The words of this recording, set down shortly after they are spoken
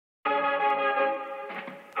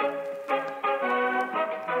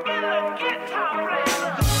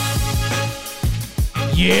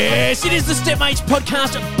Yes, it is the Stepmates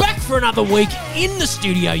podcast, back for another week. In the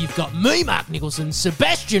studio, you've got me, Mark Nicholson,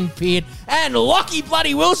 Sebastian Peard, and Lockie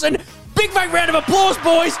Bloody Wilson. Big fake round of applause,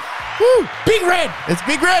 boys. Woo, Big Red. It's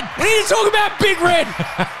Big Red. We need to talk about Big Red.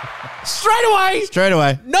 Straight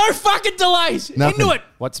away. No fucking delays. Nothing. Into it.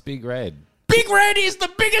 What's Big Red? Big Red is the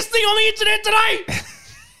biggest thing on the internet today.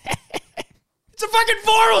 It's a fucking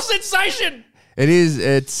viral sensation. It is.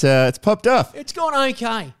 It's popped off. It's gone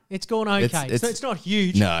okay. It's not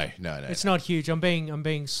huge. No. It's not huge. I'm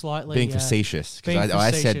being slightly Being facetious. being Because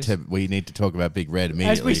I said facetious. we need to talk about Big Red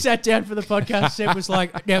immediately. As we sat down for the podcast, Seb was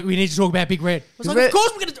like, "Now we need to talk about Big Red." I was like, Red- "Of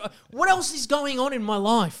course we're going to." What else is going on in my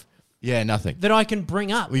life Yeah, nothing. that I can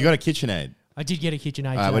bring up? Well, you got a KitchenAid. I did get a KitchenAid.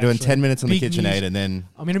 All right, today, we're doing actually. 10 minutes on Big the KitchenAid news. and then...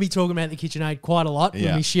 I'm going to be talking about the KitchenAid quite a lot. Yeah.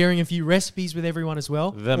 We'll be sharing a few recipes with everyone as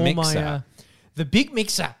well. The mixer. The big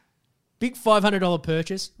mixer. Big $500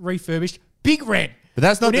 purchase, refurbished. Big Red. But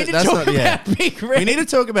that's not... We need to that's talk not, yeah. about Big Red. We need to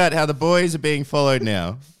talk about how the boys are being followed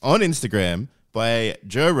now on Instagram by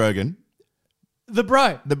Joe Rogan, The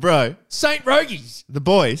bro. the bro, Saint Rogies. the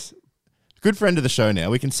boys. Good friend of the show now.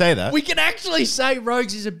 We can say that. We can actually say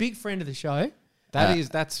Rogues is a big friend of the show.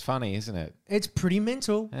 That's funny, isn't it? It's pretty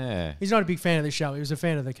mental. Yeah. He's not a big fan of the show. He was a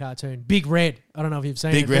fan of the cartoon. Big Red. I don't know if you've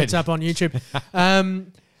seen Big it. But Red. It's up on YouTube.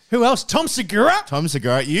 Who else? Tom Segura. Tom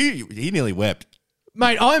Segura, he nearly wept.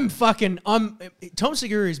 Mate, Tom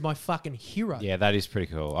Segura is my fucking hero. Yeah, that is pretty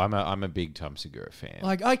cool. I'm a big Tom Segura fan.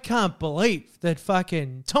 Like, I can't believe that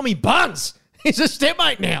fucking Tommy Buns is a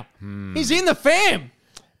stepmate now. He's in the fam.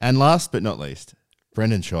 And last but not least,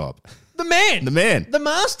 Brendan Schaub. The man. The man. The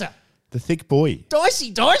master. The thick boy.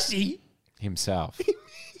 Dicey. Himself.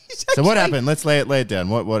 So what happened? Let's lay it down.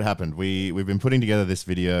 What happened? We've been putting together this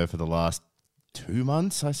video for the last 2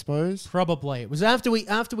 months, I suppose. Probably. It was after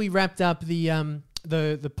we wrapped up the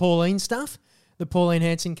Pauline stuff, the Pauline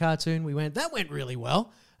Hanson cartoon. That went really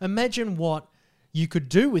well. Imagine what you could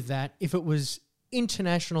do with that if it was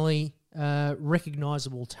internationally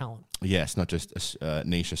recognizable talent. Yes, not just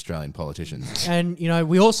niche Australian politicians. And,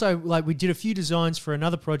 we also, we did a few designs for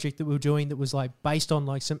another project that we were doing that was, based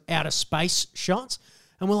on, some outer space shots.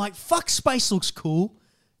 And we're like, fuck, space looks cool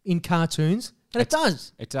in cartoons. And it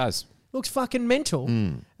does. It does. Looks fucking mental.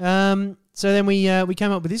 So then we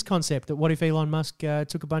came up with this concept that what if Elon Musk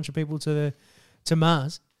took a bunch of people to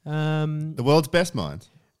Mars? The world's best minds.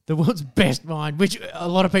 The world's best mind, which a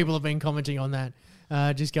lot of people have been commenting on that.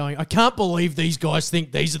 Just going, I can't believe these guys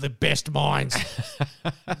think these are the best minds.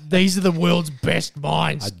 These are the world's best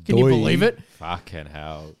minds. Can you believe it? Fucking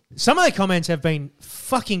hell. Some of the comments have been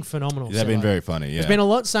fucking phenomenal. They've been very funny, yeah. There's been a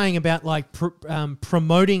lot saying about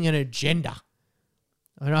promoting an agenda.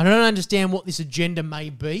 I don't understand what this agenda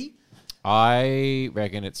may be. I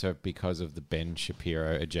reckon it's because of the Ben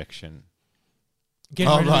Shapiro ejection.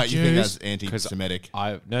 Getting rid of the you think Jews. that's anti-Semitic?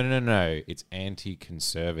 No. It's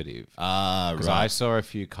anti-conservative. Ah, Because right. I saw a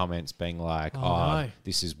few comments being like, no.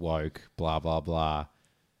 this is woke, blah, blah, blah.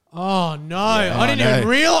 Oh, no. Yeah. I didn't Oh, even no.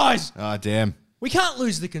 realise. Oh, damn. We can't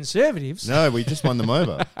lose the Conservatives. No, we just won them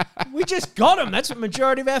over. We just got them. That's the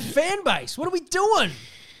majority of our fan base. What are we doing?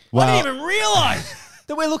 Well- I didn't even realise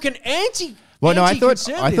that we're looking anti. Well, no, I thought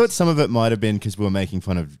anti-conservative. some of it might have been because we were making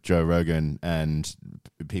fun of Joe Rogan, and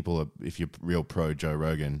people, if you're real pro Joe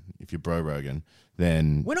Rogan, if you're bro Rogan,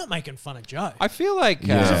 then We're not making fun of Joe. I feel like...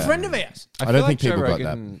 Yeah. He's a friend of ours. I don't feel think like people Joe got that.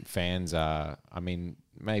 Rogan fans are,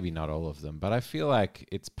 maybe not all of them, but I feel like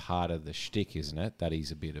it's part of the shtick, isn't it? That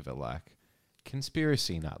he's a bit of a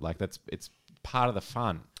conspiracy nut. It's part of the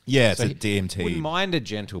fun. yeah, it's So a he DMT. Wouldn't mind a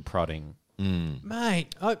gentle prodding.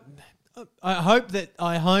 Mate, I hope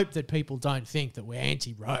that people don't think that we're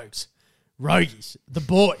anti-rogues. Rogues, the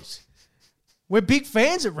boys. We're big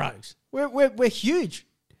fans of rogues. We're huge.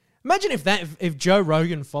 Imagine if Joe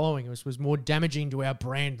Rogan following us was more damaging to our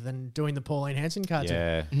brand than doing the Pauline Hanson cartoon.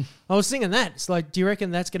 Yeah. I was thinking that. It's like, do you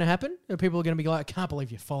reckon that's going to happen? Or people are going to be like, I can't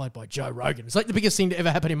believe you're followed by Joe Rogan. It's like the biggest thing to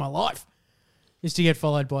ever happen in my life is to get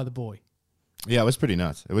followed by the boy. Yeah, it was pretty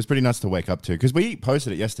nuts. It was pretty nuts to wake up to because we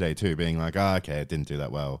posted it yesterday too, being like, okay, it didn't do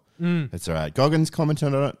that well. It's all right. Goggins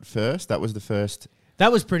commented on it first. That was the first.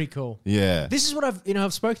 That was pretty cool. Yeah. This is what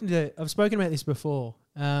I've spoken about this before.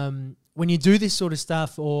 When you do this sort of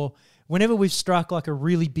stuff, or whenever we've struck a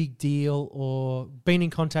really big deal, or been in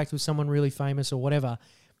contact with someone really famous, or whatever,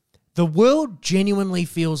 the world genuinely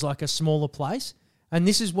feels like a smaller place, and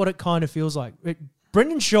this is what it kind of feels like.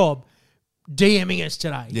 Brendan Schaub DMing us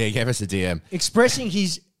today, Yeah, he gave us a DM. expressing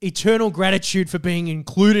his eternal gratitude for being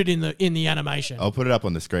included in the animation. I'll put it up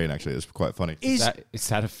on the screen. Actually, it's quite funny. Is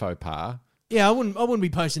that a faux pas? Yeah, I wouldn't be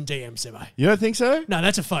posting DMs, Sebo. You don't think so? No,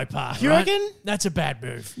 that's a faux pas. You right? reckon? That's a bad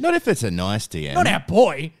move. Not if it's a nice DM. Not our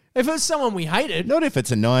boy. If it was someone we hated, Not if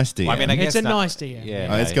it's a nice DM. Well, I mean, I guess it's a that- nice DM. Yeah,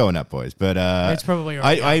 Oh, it's no. going up, boys. But It's probably all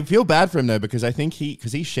right. I feel bad for him though, because I think he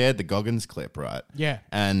shared the Goggins clip, right? Yeah.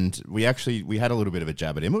 And we had a little bit of a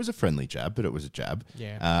jab at him. It was a friendly jab, but it was a jab.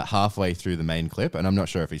 Yeah. Halfway through the main clip, and I'm not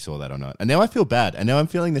sure if he saw that or not. And now I feel bad, and now I'm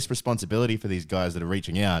feeling this responsibility for these guys that are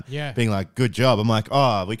reaching out, Yeah. being like, "Good job." I'm like,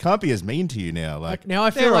 "Oh, we can't be as mean to you now." Like, Now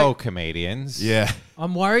I feel They're like all comedians. yeah,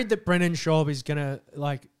 I'm worried that Brendan Schaub is gonna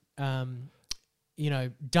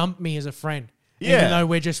dump me as a friend. Yeah. Even though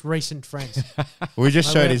we're just recent friends. we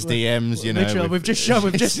just showed we're- his DMs. You know, Literally, we've just shown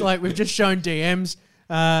DMs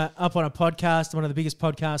up on a podcast, one of the biggest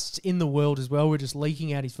podcasts in the world as well. We're just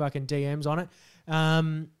leaking out his fucking DMs on it.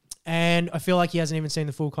 And I feel like he hasn't even seen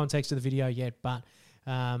the full context of the video yet, but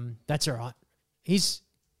that's all right. He's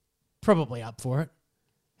probably up for it.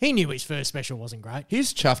 He knew his first special wasn't great.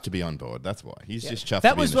 He's chuffed to be on board. That's why he's just chuffed.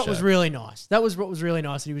 That to be was in the what was show. really nice. That was what was really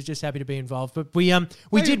nice. That he was just happy to be involved. But we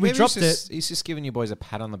Maybe dropped he's it. He's just giving you boys a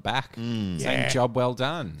pat on the back, saying Yeah. job well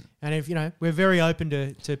done. And if we're very open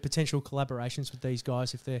to potential collaborations with these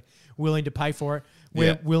guys if they're willing to pay for it.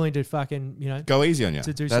 We're Yeah. willing to fucking Go easy on you.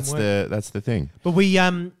 to do that's some work. that's the thing. But we've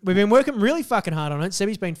been working really fucking hard on it.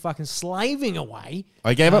 Sebby's been fucking slaving away.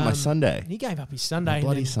 I gave up my Sunday. He gave up his Sunday. and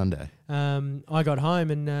Bloody then, Sunday. I got home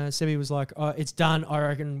and Sebby was like, oh, "It's done. I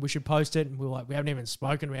reckon we should post it." And we were like, "We haven't even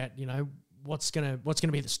spoken about what's gonna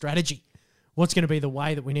be the strategy, what's gonna be the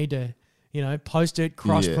way that we need to post it,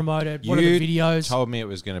 cross promote it. What are the videos?" Told me it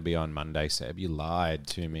was going to be on Monday, Seb. You lied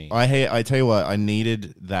to me. I tell you what, I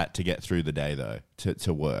needed that to get through the day though,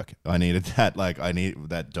 to work. I needed that, I need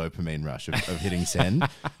that dopamine rush of hitting send,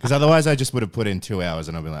 because otherwise I just would have put in 2 hours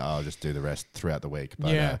and I'll be like, oh, I'll just do the rest throughout the week.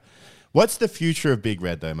 But, Yeah. What's the future of Big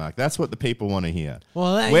Red though, Mark? That's what the people want to hear.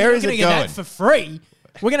 Well, where you're is gonna it get going? that for free.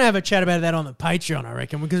 We're going to have a chat about that on the Patreon, I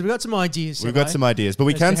reckon, because we've got some ideas. We've got some ideas, but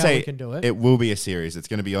we as can to how say we can do it. it will be a series. It's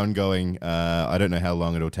going to be ongoing. I don't know how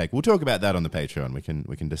long it'll take. We'll talk about that on the Patreon.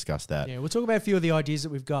 We can discuss that. Yeah, we'll talk about a few of the ideas that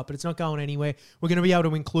we've got, but it's not going anywhere. We're going to be able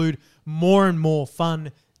to include more and more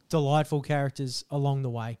fun, delightful characters along the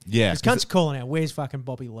way. Yeah, Because cunts are calling out, where's fucking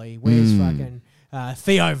Bobby Lee? Where's fucking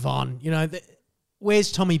Theo Von?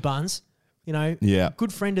 Where's Tommy Buns? Yeah.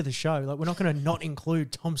 Good friend of the show. Like, we're not going to not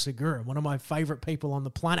include Tom Segura, one of my favourite people on the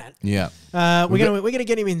planet. Yeah. We're gonna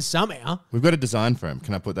get him in somehow. We've got a design for him.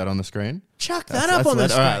 Can I put that on the screen? Chuck That's- that up that's on the allowed.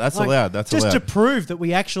 screen. All right, that's allowed. That's just allowed. to prove that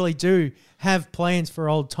we actually do have plans for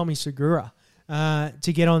old Tommy Segura to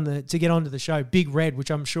get onto the show. Big Red, which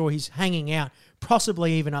I'm sure he's hanging out,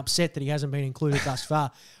 possibly even upset that he hasn't been included thus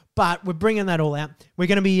far. But we're bringing that all out. We're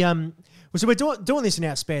going to be so we're doing this in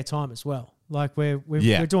our spare time as well. Like we're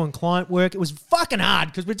doing client work. It was fucking hard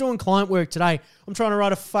because we're doing client work today. I'm trying to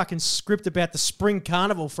write a fucking script about the spring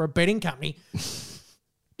carnival for a betting company. You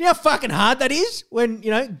know how fucking hard that is when,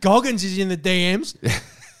 Goggins is in the DMs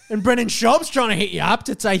and Brendan Schaub's trying to hit you up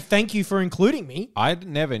to say thank you for including me. I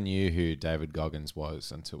never knew who David Goggins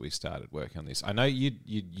was until we started working on this. I know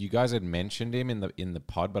you guys had mentioned him in the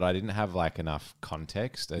pod, but I didn't have enough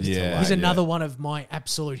context as to He's another one of my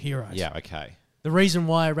absolute heroes. Yeah, okay. The reason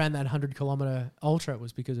why I ran that 100-kilometer ultra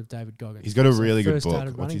was because of David Goggins. He's got a So I really good first book. started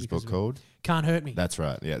What's running his because book of it. called? Can't Hurt Me. That's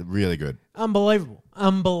right. Yeah, really good.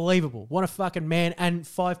 Unbelievable. What a fucking man. And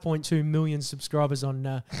 5.2 million subscribers on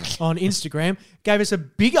Instagram. Gave us a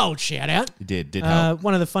big old shout out. He did help.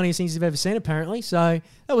 One of the funniest things you've ever seen, apparently. So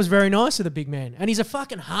that was very nice of the big man. And he's a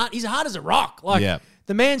fucking heart. He's hard as a rock. Yeah.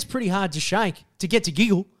 The man's pretty hard to shake to get to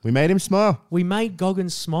giggle. We made him smile. We made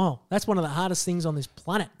Goggins smile. That's one of the hardest things on this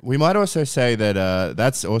planet. We might also say that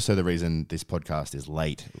that's also the reason this podcast is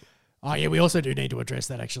late. Oh, yeah, we also do need to address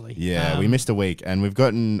that, actually. Yeah, we missed a week, and we've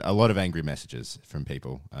gotten a lot of angry messages from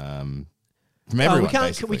people. From everyone,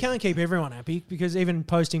 we can't keep everyone happy because even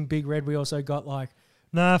posting Big Red, we also got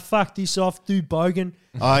nah, fuck this off, do Bogan.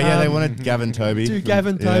 Oh, yeah, they wanted Gavin Toby. Do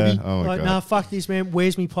Gavin Toby. Yeah. Oh, my God. Nah, fuck this, man.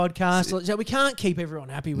 Where's me podcast? So we can't keep everyone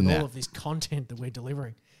happy with Nah. all of this content that we're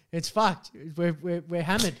delivering. It's fucked. We're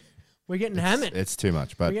hammered. We're getting hammered. It's too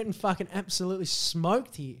much, but We're getting fucking absolutely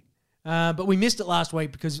smoked here. But we missed it last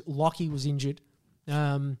week because Lockie was injured.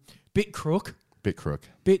 Bit crook. bit crook.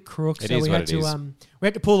 So is we what had it to is. we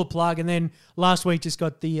had to pull the plug, and then last week just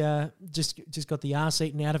got the just got the arse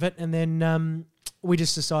eaten out of it, and then we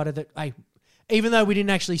just decided that hey, even though we didn't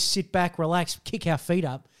actually sit back, relax, kick our feet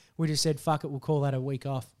up, we just said fuck it, we'll call that a week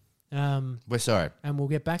off. We're sorry. And we'll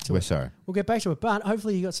get back to it. We're sorry. We'll get back to it, but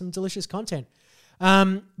hopefully you got some delicious content.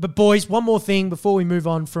 But boys, one more thing before we move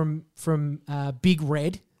on from Big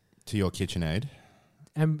Red To your KitchenAid.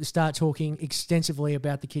 and start talking extensively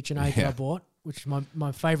about the KitchenAid that I bought, which is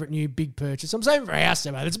my favourite new big purchase. I'm saving for a house,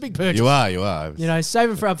 mate. It's a big purchase. You are.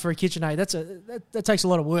 Saving for a KitchenAid, that takes a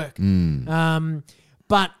lot of work.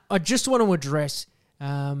 But I just want to address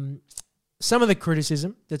some of the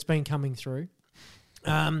criticism that's been coming through.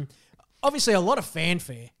 Obviously, a lot of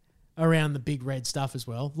fanfare around the Big Red stuff as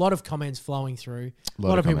well. A lot of comments flowing through. A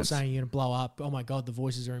lot of people saying you're going to blow up. Oh, my God, the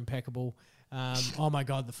voices are impeccable. Oh, my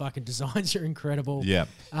God, the fucking designs are incredible. Yeah.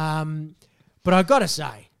 But I got to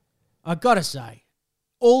say,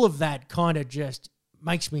 all of that kind of just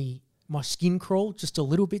makes my skin crawl just a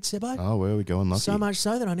little bit, Sebo. Oh, where are we going, Lucky? So much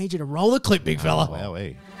so that I need you to roll the clip, big fella.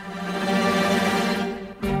 Wowee.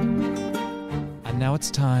 And now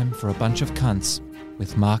it's time for A Bunch of Cunts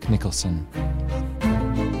with Mark Nicholson.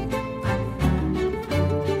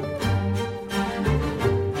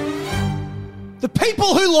 The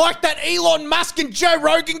people who like that Elon Musk and Joe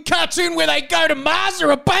Rogan cartoon where they go to Mars are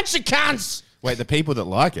a bunch of cunts. Wait, the people that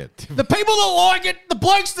like it. The people that like it, the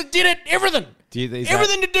blokes that did it, everything. Is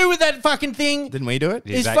Everything to do with that fucking thing Didn't we do it?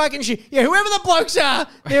 is fucking shit. Yeah, whoever the blokes are,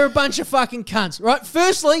 they're a bunch of fucking cunts, right?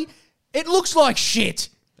 Firstly, it looks like shit.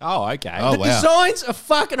 Oh, okay. Oh, The wow. designs are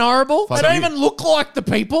fucking horrible. Fuck they don't you. even look like the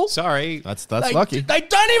people. Sorry. That's They- lucky. They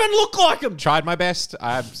don't even look like them. Tried my best.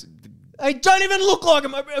 They don't even look like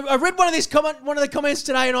him. I read one of the comments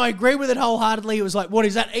today, and I agree with it wholeheartedly. It was like, "What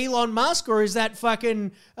is that, Elon Musk, or is that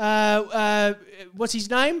fucking what's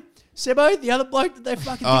his name, Sebo, the other bloke that they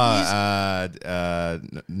fucking think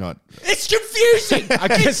he is?" Not. It's confusing.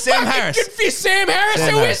 It's Sam fucking Harris. confused. Sam Harris.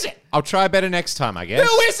 Sam Who Harris. is it? I'll try better next time, I guess.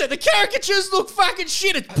 Who is it? The caricatures look fucking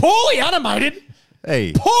shit. It's poorly animated.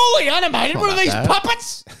 Hey. Poorly animated. What are Not these bad.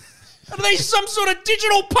 puppets? Are these some sort of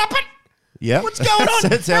digital puppet? Yeah. What's going on?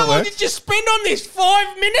 That's How how it long works. did you spend on this?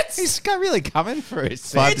 5 minutes? He's got really coming for it.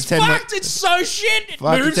 5 It's to 10 fucked. It's so shit. It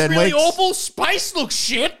 5 to moves 10 really weeks. awful. Space looks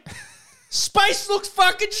shit. Space looks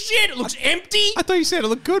fucking shit. It looks empty. I thought you said it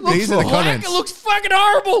looked good. These are the before. comments. It looks fucking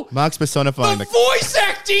horrible. Mark's personifying The the. voice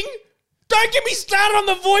acting. Don't get me started on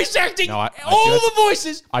the voice acting. No, I all just- the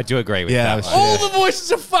voices. I do agree with Yeah, that that one. was All the voices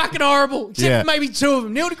are fucking horrible, except Yeah. for maybe two of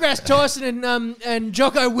them. Neil deGrasse Tyson and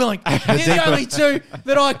Jocko Willink. They're the only two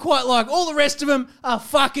that I quite like. All the rest of them are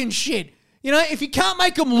fucking shit. You know, if you can't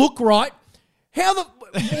make them look right,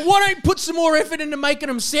 why don't you put some more effort into making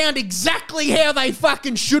them sound exactly how they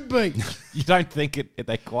fucking should be? You don't think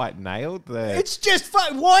they quite nailed the... It's just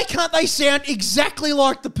why can't they sound exactly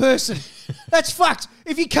like the person? That's fucked.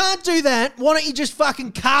 If you can't do that, why don't you just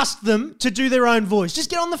fucking cast them to do their own voice? Just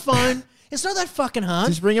get on the phone. It's not that fucking hard.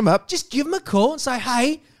 Just bring him up. Just give them a call and say,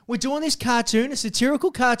 hey, we're doing this cartoon, a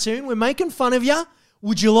satirical cartoon. We're making fun of you.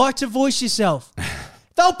 Would you like to voice yourself?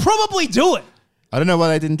 They'll probably do it. I don't know why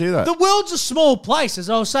they didn't do that. The world's a small place, as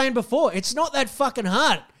I was saying before. It's not that fucking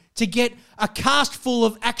hard to get a cast full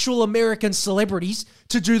of actual American celebrities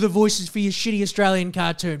to do the voices for your shitty Australian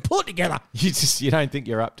cartoon. Pull it together. You don't think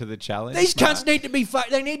you're up to the challenge? These cunts need to be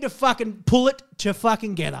they need to fucking pull it to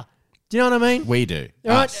fucking together. Do you know what I mean? We do.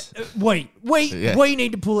 All right? Us. We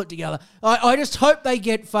need to pull it together. I just hope they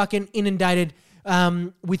get fucking inundated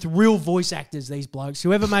with real voice actors, these blokes.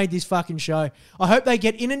 Whoever made this fucking show, I hope they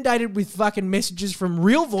get inundated with fucking messages from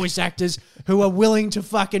real voice actors who are willing to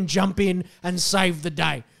fucking jump in and save the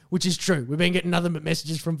day, which is true. We've been getting nothing but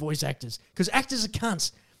messages from voice actors because actors are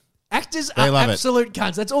cunts. Actors They are love it. absolute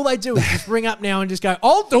cunts. That's all they do is just ring up now and just go,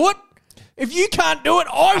 I'll do it. If you can't do it,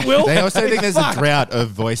 I will. They also think there's a Fuck. drought of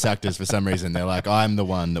voice actors for some reason. They're like, I'm the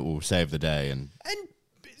one that will save the day. And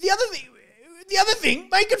The other thing,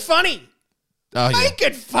 make it funny. oh yeah, Make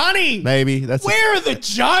it funny. maybe that's Where are the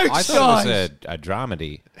jokes, I thought guys? it was a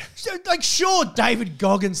dramedy. So, like, sure, David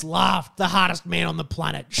Goggins laughed, the hardest man on the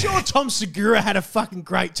planet. Sure, Tom Segura had a fucking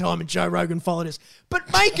great time and Joe Rogan followed us.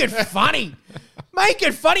 But make it funny. Make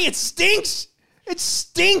it funny. It stinks. It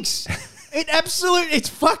stinks. It's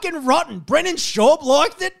fucking rotten. Brennan Schaub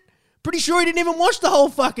liked it. Pretty sure he didn't even watch the whole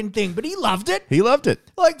fucking thing, but he loved it. he loved it.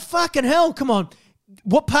 Like, fucking hell, come on.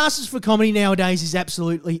 What passes for comedy nowadays is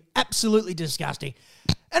absolutely, absolutely disgusting.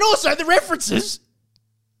 And also the references.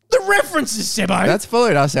 The references, Sebo. That's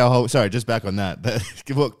followed us our whole. Sorry, just back on that.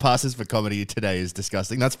 What passes for comedy today is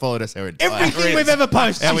disgusting. That's followed us our entire Everything careers. we've ever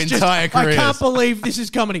posted. Our is just, entire I careers. can't believe this is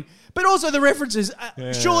comedy. But also the references.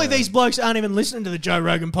 Surely these blokes aren't even listening to the Joe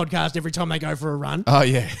Rogan podcast every time they go for a run. Oh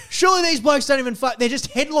yeah, Surely these blokes don't even they're just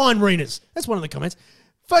headline readers. That's one of the comments.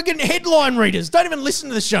 Fucking headline readers. Don't even listen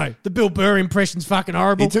to the show. The Bill Burr impression's fucking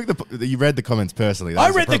horrible. you read the comments personally. That I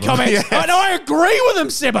was read the problem. comments. Yeah. And I agree with them,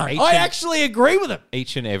 Sebo. I actually agree with them.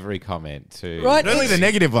 Each and every comment too. Right? Not only the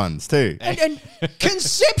negative ones too. And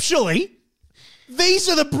conceptually, these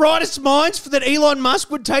are the brightest minds that Elon Musk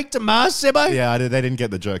would take to Mars, Sebo. Yeah, they didn't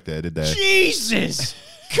get the joke there, did they? Jesus.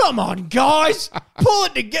 Come on, guys. Pull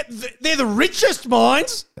it together. They're the richest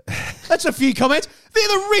minds. That's a few comments. They're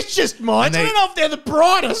the richest minds. I don't know if they're the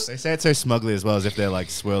brightest. They say it so smugly as well, as if they're like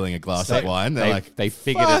swirling a glass of wine. They're like, they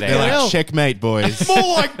figured Fuck it they're out. hell. like, checkmate, boys. More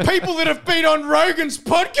like people that have been on Rogan's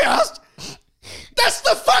podcast. That's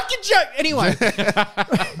the fucking joke. Anyway.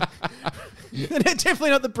 They're definitely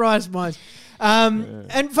not the brightest minds.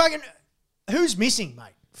 And fucking, who's missing,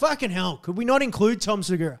 mate? Fucking hell. Could we not include Tom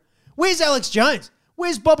Segura? Where's Alex Jones?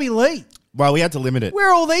 Where's Bobby Lee? Well, we had to limit it. Where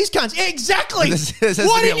are all these cunts? Yeah, exactly. There has to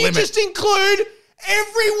Why be a didn't you limit. just include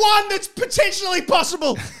everyone that's potentially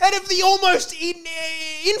possible out of the almost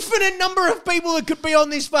infinite number of people that could be on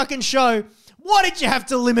this fucking show? Why did you have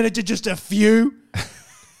to limit it to just a few?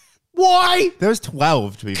 Why? There was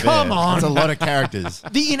 12, to be fair. Come on. That's a lot of characters.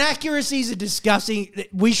 The inaccuracies are disgusting.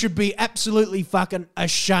 We should be absolutely fucking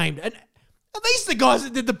ashamed. And are these the guys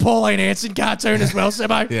that did the Pauline Hanson cartoon as well,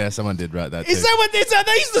 Sebo? Yeah, someone did write that Is too. that what this? Are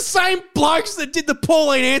these the same blokes that did the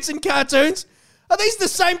Pauline Hanson cartoons? Are these the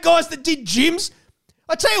same guys that did gyms?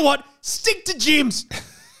 I tell you what, stick to gyms.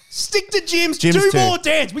 Stick to gyms. Gyms do too. more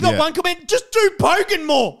dance. We got Yeah. one comment. Just do Bogan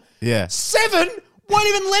more. Yeah. 7 won't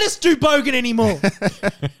even let us do Bogan anymore.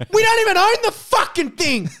 We don't even own the fucking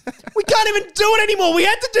thing. We can't even do it anymore. We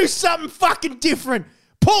had to do something fucking different.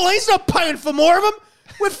 Pauline's not paying for more of them.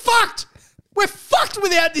 We're fucked. We're fucked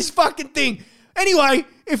without this fucking thing. Anyway,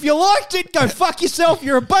 if you liked it, go fuck yourself.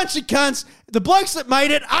 You're a bunch of cunts. The blokes that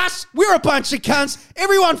made it, us, we're a bunch of cunts.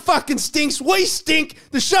 Everyone fucking stinks. We stink.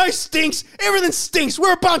 The show stinks. Everything stinks.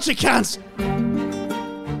 We're a bunch of cunts.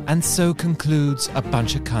 And so concludes A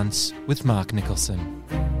Bunch of Cunts with Mark Nicholson.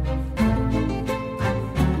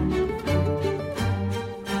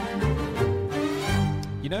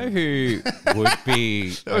 You know who would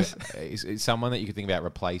be is someone that you could think about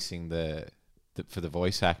replacing for the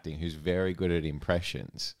voice acting, who's very good at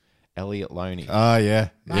impressions? Elliot Loney. Oh, yeah.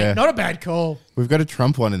 Mate, Yeah. not a bad call. We've got a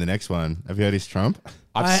Trump one in the next one. Have you heard his Trump?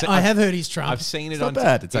 I have heard his Trump. I've seen it It's on. not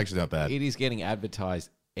bad. It's actually not bad. It is getting advertised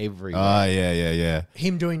everywhere. Oh, yeah.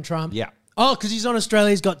 Him doing Trump. Yeah. Oh, because he's on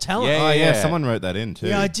Australia's Got Talent. Yeah, Oh, yeah. yeah. Someone wrote that in too.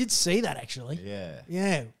 Yeah, I did see that actually. Yeah.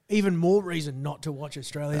 Yeah, even more reason not to watch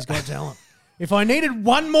Australia's Got Talent. If I needed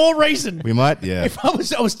one more reason, We might, yeah. if I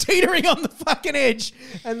was teetering on the fucking edge,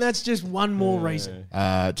 and that's just one more reason.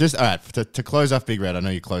 Just all right to close off Big Red. I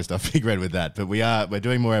know you closed off Big Red with that, but we're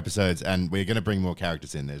doing more episodes and we're going to bring more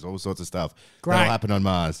characters in. There's all sorts of stuff Great. that'll happen on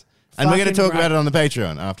Mars, and we're going to Fucking talk great. about it on the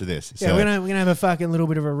Patreon after this. Yeah, So- we're gonna have a fucking little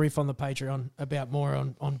bit of a riff on the Patreon about more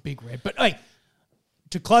on Big Red. But hey,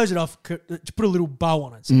 to close it off, to put a little bow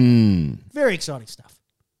on it, very exciting stuff.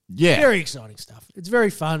 yeah. Very exciting stuff. It's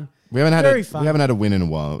very fun. We haven't had very fun. we haven't had a win in a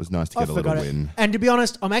while. It was nice to I get a little forgot it. win. And to be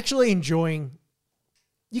honest, I'm actually enjoying.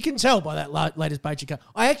 You can tell by that latest Patreon cut.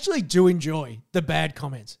 I actually do enjoy the bad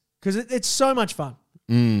comments because it's so much fun.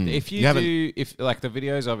 If You haven't- if like the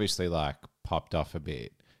video's obviously like popped off a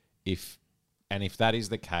bit, if that is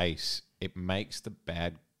the case, it makes the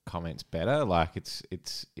bad comments better. Like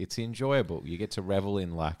it's enjoyable. You get to revel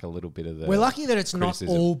in like a little bit of the. We're lucky that it's not criticism.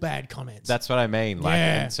 all bad comments. That's what I mean. Like,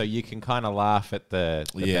 Yeah. and so you can kind of laugh at the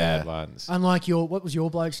Yeah. bad ones. Unlike what was your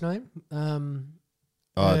bloke's name?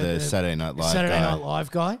 The Saturday Night Live Saturday guy Night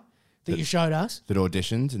Live guy that you showed us. that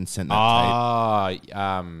auditioned and sent that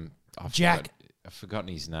tape. I've forgotten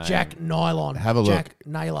his name. Jack Nylon. Have a look. Jack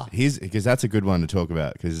Naylor. Because that's a good one to talk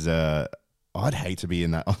about. Because I'd hate to be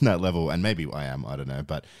on that level, and maybe I am. I don't know,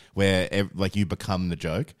 but where like you become the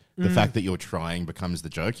joke. The fact that you're trying becomes the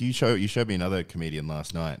joke. You showed me another comedian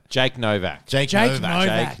last night. Jake Novak. Jake Novak.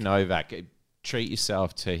 Novak. Jake Novak. Treat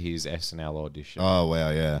yourself to his SNL audition. Oh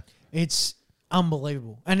wow, yeah. It's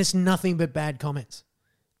unbelievable, and it's nothing but bad comments.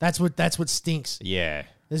 That's what stinks. Yeah.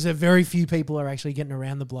 There's a very few people are actually getting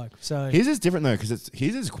around the bloke. So His is different though, because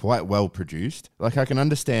his is quite well produced. Like I can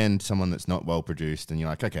understand someone that's not well produced, and you're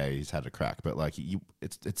like, okay, he's had a crack, but like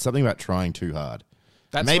it's something about trying too hard.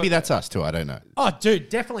 Maybe that's us too. I don't know. oh, dude,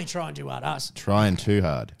 definitely try and do out us. Trying too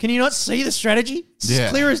hard. Can you not see the strategy? It's Yeah.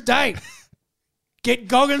 clear as day. Get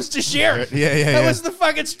Goggins to share it. Yeah. That was the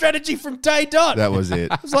fucking strategy from day dot. That was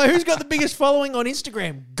it. It's like, who's got the biggest following on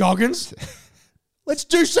Instagram? Goggins. Let's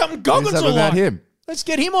do something Goggins Something will about like. him. Let's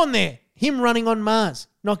get him on there. Him running on Mars,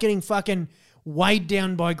 not getting fucking weighed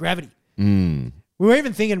down by gravity. We were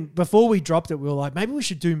even thinking before we dropped it, we were like, maybe we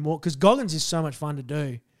should do more because Goggins is so much fun to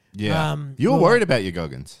do. Yeah. we You were were worried like- about your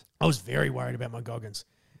Goggins. I was very worried about my Goggins.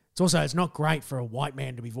 It's not great for a white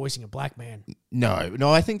man to be voicing a black man. No,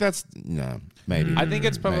 I think that's maybe. I think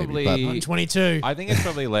it's probably. Maybe, I'm 22. I think it's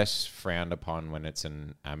probably less frowned upon when it's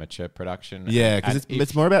an amateur production. Yeah, because And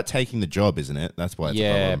it's more about taking the job, isn't it? That's why it's a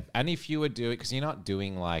yeah, problem. and if you were doing, because you're not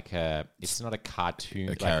doing like it's not a cartoon,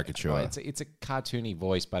 A caricature. It's a cartoony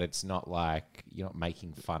voice, but it's not like you're not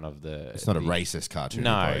making fun of the. It's not a racist cartoon.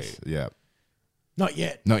 No. voice. Yeah. Not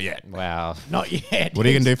yet. Not yet. Wow, Not yet. What are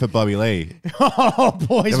you going to do for Bobby Lee? Oh,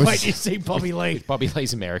 boys, was- wait till you see Bobby Lee. Bobby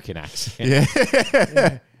Lee's American accent.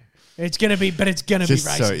 Yeah. It's going to be, but it's going to be Just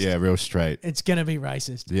racist. real straight. It's going to be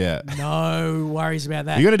racist. Yeah. No worries about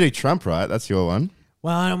that. You're going to do Trump, right? That's your one.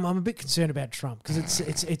 Well, I'm a bit concerned about Trump because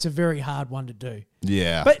it's a very hard one to do.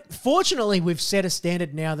 Yeah. But fortunately, we've set a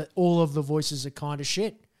standard now that all of the voices are kind of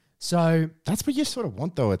shit. So that's what you sort of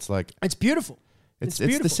want, though. It's like it's beautiful. it's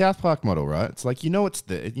beautiful. the South Park model, right? It's like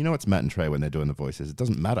it's Matt and Trey when they're doing the voices. It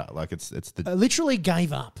doesn't matter. Like it's the I literally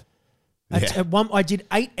gave up. Yeah. I did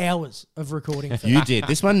 8 hours of recording. For you that. did.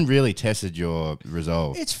 This one really tested your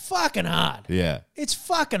resolve. It's fucking hard. Yeah. It's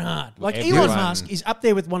fucking hard. Like Everyone- Elon Musk is up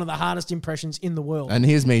there with one of the hardest impressions in the world. And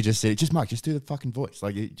here's me just saying, Mike, just do the fucking voice.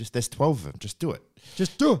 Like there's 12 of them. Just do it.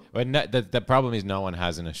 Just do it. But no, the problem is no one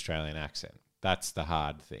has an Australian accent. That's the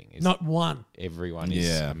hard thing. Is Not one. everyone is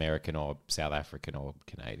Yeah. American or South African or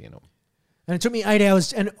Canadian. Or, And it took me 8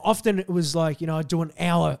 hours. And often it was like, I'd do an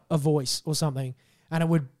hour a voice or something. And it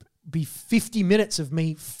would be 50 minutes of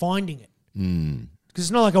me finding it. Because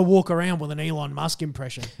it's not like I walk around with an Elon Musk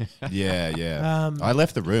impression. Yeah. I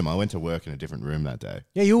left the room. I went to work in a different room that day.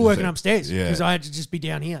 Yeah, you were working So- upstairs. yeah. Because I had to just be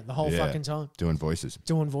down here the whole Yeah. fucking time. Doing voices.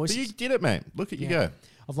 Doing But voices. you did it, mate. Look at you Yeah. go.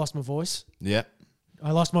 I've lost my voice. Yeah.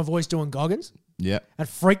 I lost my voice doing Goggins. Yeah. And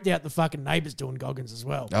freaked out the fucking neighbours doing Goggins as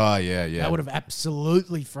well. Oh, yeah. That would have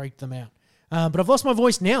absolutely freaked them out. But I've lost my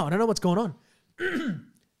voice now. I don't know what's going on.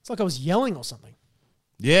 It's like I was yelling or something.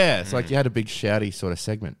 Yeah. It's like you had a big shouty sort of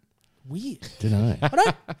segment. Weird. Didn't I? I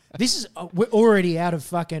don't. This is we're already out of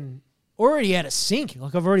sync.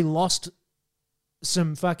 Like I've already lost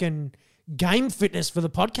some fucking game fitness for the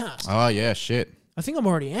podcast. Oh, yeah. Shit. I think I'm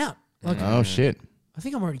already out. Like Oh, shit. I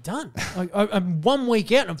think I'm already done. Like I'm 1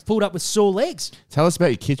 week out and I've pulled up with sore legs. Tell us about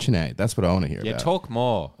your KitchenAid. That's what I want to hear yeah, about. talk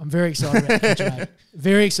more. I'm very excited about the KitchenAid.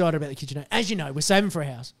 Very excited about the KitchenAid. As you know, we're saving for a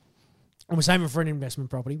house. And we're saving for an investment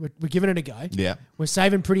property. We're giving it a go. Yeah. We're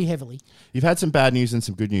saving pretty heavily. You've had some bad news and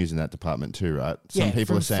some good news in that department too, right? Some people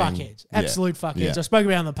from are saying fuckheads. Absolute fuckheads. Yeah. I spoke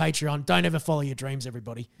about it on the Patreon. Don't ever follow your dreams,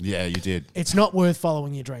 everybody. Yeah, you did. It's not worth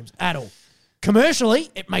following your dreams at all. Commercially,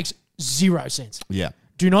 it makes zero sense. Yeah.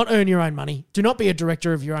 Do not earn your own money. Do not be a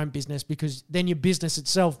director of your own business because then your business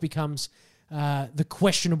itself becomes the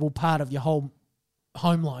questionable part of your whole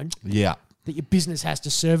home loan Yeah. that your business has to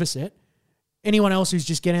service it. Anyone else who's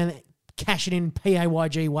just getting cashing in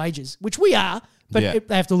PAYG wages, which we are, but Yeah.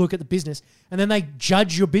 they have to look at the business. And then they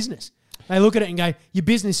judge your business. They look at it and go, your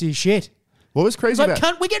business is shit. What was It's crazy like,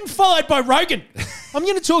 about cunt, we're getting followed by Rogan. I'm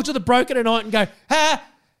going to talk to the broker tonight and go,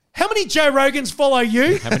 how many Joe Rogans follow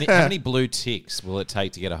you? How many blue ticks will it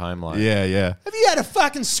take to get a home loan? Yeah, yeah. Have you had a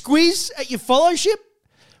fucking squeeze at your followship?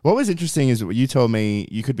 What was interesting is you told me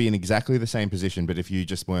you could be in exactly the same position, but if you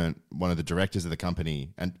just weren't one of the directors of the company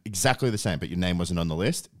and exactly the same, but your name wasn't on the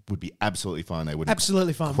list, would be absolutely fine. They wouldn't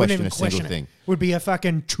Absolutely fine. question Wouldn't even a single question thing. it. Would be a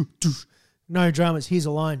fucking no dramas. Here's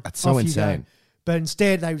a line. That's so Off you insane. go. But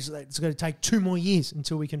instead, it's going to take 2 more years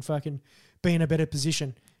until we can fucking be in a better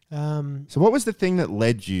position. So what was the thing that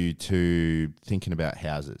led you to thinking about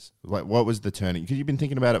houses? Like, what was the turning? Because you've been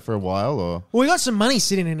thinking about it for a while, or Well, we got some money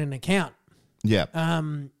sitting in an account. yeah,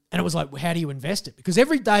 And it was like, how do you invest it? Because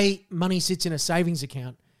every day money sits in a savings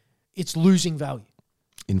account, it's losing value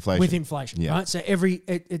inflation with inflation, Yeah. right? So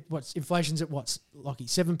inflation's at what's Lockie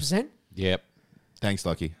 7%, Yep. Thanks,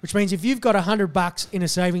 Lucky. which means if you've got $100 in a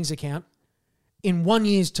savings account, in 1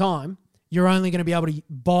 year's time, you're only going to be able to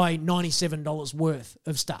buy $97 worth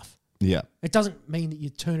of stuff. Yeah, It doesn't mean that you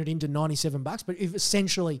turn it into $97, but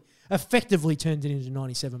it effectively turns it into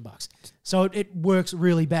 $97. So it works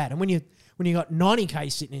really bad. And when you got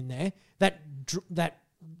 90K sitting in there, that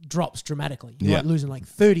drops dramatically. You're like Yeah. losing like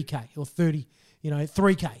 30K or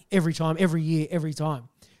 3K every time, every year, every time.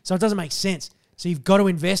 So it doesn't make sense. So you've got to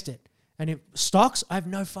invest it. And stocks, I have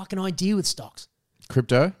no fucking idea with stocks.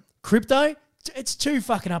 crypto. Crypto, it's too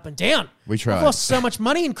fucking up and down. We tried. I've lost so much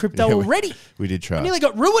money in crypto Yeah, already. We did try. I nearly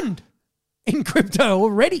got ruined in crypto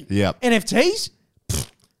already. Yep. NFTs?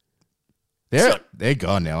 They're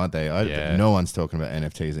gone now, aren't they? Yeah. No one's talking about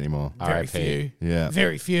NFTs anymore. Very RIP. few. Yeah.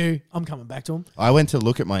 Very few. I'm coming back to them. I went to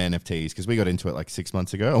look at my NFTs because we got into it like 6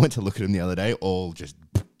 months ago. I went to look at them the other day, all just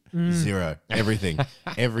zero. Everything.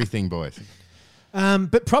 Everything, boys.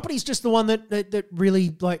 But property's just the one that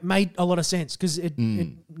really like made a lot of sense because it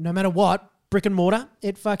no matter what, brick and mortar,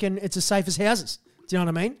 it's as safe as houses. Do you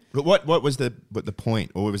know what I mean? But what was the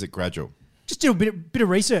point, or was it gradual? Just do a bit of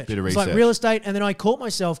research. Bit of It's like research. real estate, and then I caught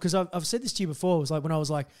myself because I've said this to you before. It was like when I was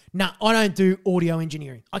like, nah, I don't do audio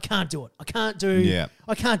engineering. I can't do it. I can't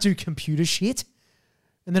do computer shit.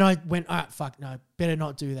 And then I went, all right, fuck no, better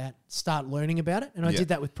not do that. Start learning about it, and I did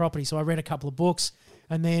that with property. So I read a couple of books,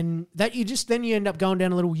 and then you end up going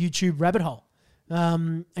down a little YouTube rabbit hole,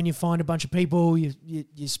 and you find a bunch of people, you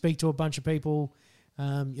speak to a bunch of people.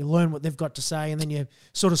 You learn what they've got to say, and then you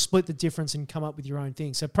sort of split the difference and come up with your own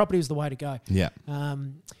thing. So property is the way to go. Yeah.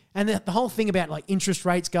 And the whole thing about like interest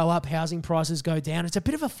rates go up, housing prices go down, it's a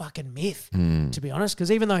bit of a fucking myth, to be honest,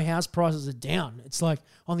 because even though house prices are down, it's like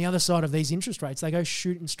on the other side of these interest rates, they go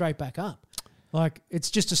shooting straight back up. Like it's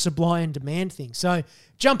just a supply and demand thing. So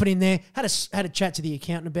jumping in there, had a chat to the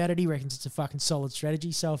accountant about it. He reckons it's a fucking solid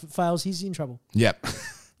strategy. So if it fails, he's in trouble. Yep.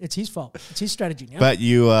 It's his fault. It's his strategy now. But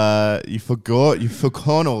you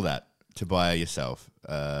forgone all that to buy yourself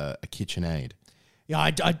a KitchenAid. Yeah,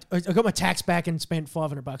 I got my tax back and spent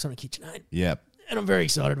 $500 on a KitchenAid. Yep. And I'm very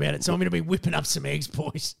excited about it. So I'm going to be whipping up some eggs,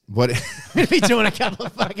 boys. What? I'm going to be doing a couple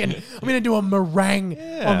of I'm going to do a meringue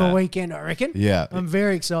on the weekend, I reckon. Yeah. I'm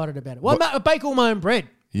very excited about it. Well, I bake all my own bread.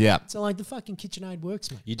 Yeah. So like the fucking KitchenAid works,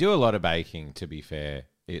 man. You do a lot of baking, to be fair.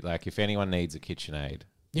 Like if anyone needs a KitchenAid.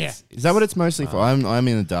 Yeah. Is that what it's mostly for? I'm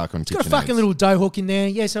in the dark on KitchenAid. Got a fucking little dough hook in there.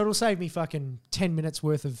 Yeah, so it'll save me fucking 10 minutes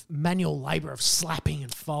worth of manual labour of slapping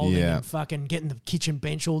and folding and fucking getting the kitchen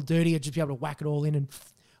bench all dirty. I'll just be able to whack it all in and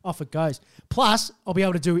off it goes. Plus, I'll be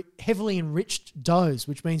able to do heavily enriched doughs,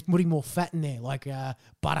 which means putting more fat in there, like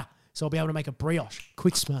butter. So I'll be able to make a brioche.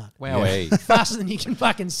 Quick, smart. Wowee. Faster than you can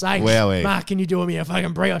fucking say. Wowee. Mark, can you do me a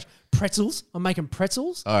fucking brioche? Pretzels. I'm making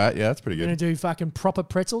pretzels. All right. Yeah, that's pretty I'm going good. to do fucking proper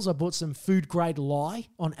pretzels. I bought some food grade lye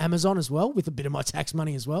on Amazon as well, with a bit of my tax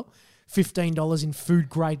money as well. $15 in food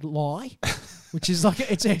grade lye, which is like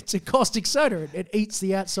it's a caustic soda. It eats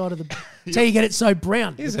the outside of the. That's how you get it so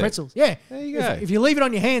brown. Is the it? pretzels? Yeah. There you go. If you leave it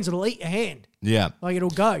on your hands, it'll eat your hand. Yeah. Like it'll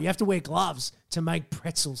go. You have to wear gloves to make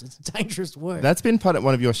pretzels. It's dangerous work. That's been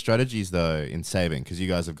one of your strategies, though, in saving, because you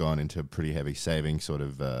guys have gone into a pretty heavy saving sort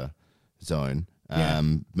of zone. Yeah.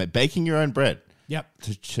 Baking your own bread Yep.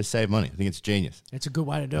 to save money. I think it's genius. It's a good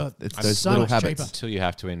way to do it. It's It's those so little much habits. cheaper. Until you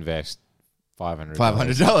have to invest $500.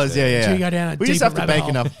 $500. Yeah. So you go down a We just deeper have to rabbit bake hole.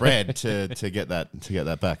 enough bread to get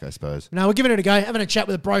that back, I suppose. No, we're giving it a go. Having a chat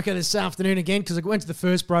with a broker this afternoon again because I went to the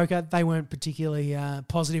first broker. They weren't particularly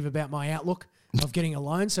positive about my outlook of getting a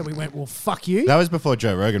loan. So we went, well, fuck you. That was before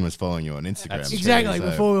Joe Rogan was following you on Instagram. That's Exactly. So-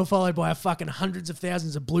 Before we were followed by a fucking hundreds of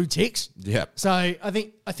thousands of blue ticks. Yeah. So I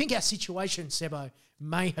think our situation, Sebo,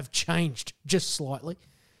 may have changed just slightly.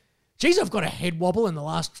 Geez, I've got a head wobble in the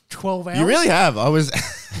last 12 hours. You really have. I was.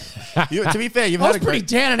 To be fair, you've I had was a pretty great.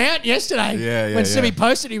 down and out yesterday. Yeah, When yeah. Sebi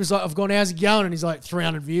posted, he was like, I've gone, how's it going? And he's like,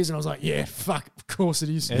 300 views. And I was like, yeah, fuck, of course it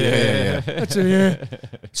is. Yeah. That's a, yeah.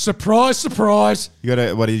 Surprise, surprise. You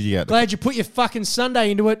got what did you get? Glad you put your fucking Sunday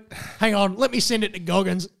into it. Hang on, let me send it to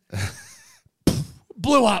Goggins.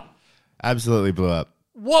 Blew up. Absolutely blew up.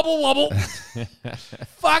 Wobble, wobble.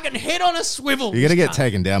 Fucking head on a swivel. You're gonna This get cunt.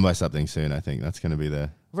 taken down by something soon. I think that's gonna be the.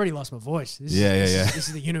 I've already lost my voice. This Yeah. This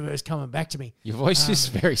is the universe coming back to me. Your voice is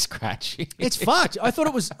very scratchy. It's fucked. I thought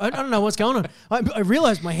it was. I don't know what's going on. I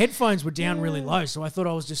realized my headphones were down really low, so I thought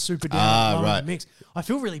I was just super down low in right. the mix. I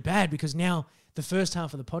feel really bad because now the first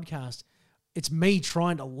half of the podcast, it's me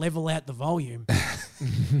trying to level out the volume,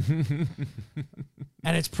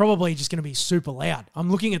 and it's probably just going to be super loud. I'm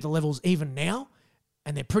looking at the levels even now,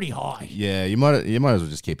 and they're pretty high. Yeah, you might as well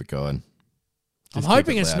just keep it going. I'm Just keep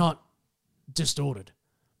hoping it it's loud. not distorted.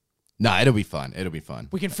 No, it'll be fine. It'll be fine.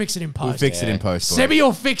 We can fix it in post. We'll fix it in post. for Sebi you.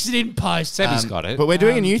 will fix it in post. Sebi's got it. But we're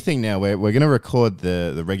doing a new thing now. We're going to record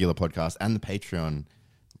the regular podcast and the Patreon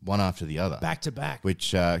one after the other. Back to back. Which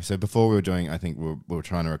so before we were doing, I think we were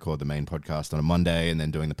trying to record the main podcast on a Monday and then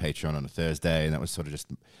doing the Patreon on a Thursday, and that was sort of just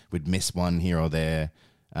we'd miss one here or there.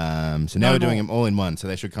 So now No we're doing more. them all in one, so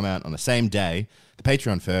they should come out on the same day. The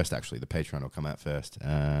Patreon first, actually. The Patreon will come out first,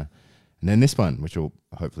 and then this one, which will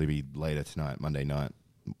hopefully be later tonight, Monday night.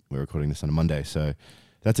 We're recording this on a Monday, so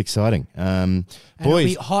that's exciting. And it'll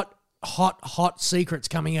Boys, be hot secrets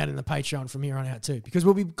coming out in the Patreon from here on out too, because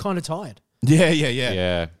we'll be kind of tired. yeah.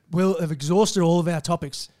 yeah. We'll have exhausted all of our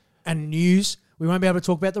topics and news. We won't be able to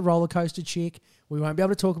talk about the roller coaster chick. We won't be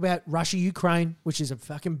able to talk about Russia, Ukraine, which is a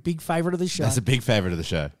fucking big favorite of the show. That's a big favorite of the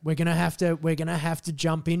show. We're gonna have to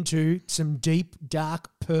jump into some deep,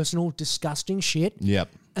 dark, personal, disgusting shit, Yep.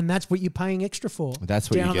 and that's what you're paying extra for. That's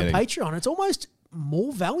what down you're on getting. the Patreon. It's almost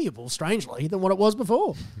more valuable, strangely, than what it was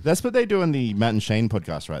before. That's what they do on the Matt and Shane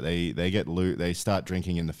podcast, right? They get they start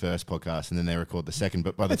drinking in the first podcast and then they record the second.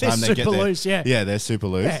 But by the They're time they get super there, loose, yeah. they're super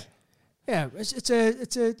loose. Yeah. Yeah,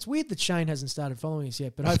 it's weird that Shane hasn't started following us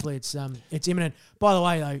yet, but hopefully it's imminent. By the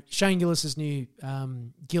way, though, Shane Gillis's new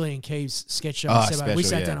Gillian Keeves sketch show, Sebo, special, we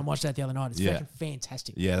sat yeah. down and watched that the other night. It's fucking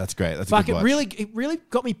fantastic. Yeah, that's great. That's a Fuck, good it watch. really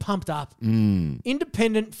got me pumped up.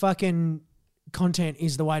 Independent fucking content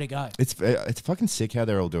is the way to go. It's fucking sick how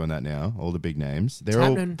they're all doing that now. All the big names, they're It's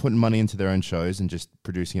all happening. putting money into their own shows and just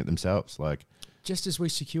producing it themselves. Like, Just as we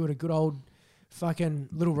secured a good old fucking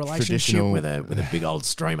little relationship Traditional- with a big old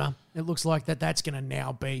streamer, it looks like that's going to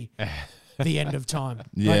now be the end of time.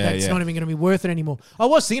 Yeah, that's yeah. not even going to be worth it anymore. I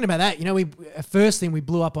was thinking about that. You know, first thing we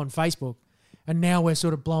blew up on Facebook, and now we're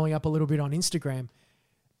sort of blowing up a little bit on Instagram.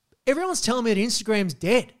 Everyone's telling me that Instagram's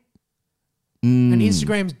dead and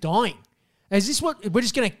Instagram's dying. Is this what we're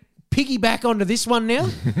just going to piggyback onto this one now?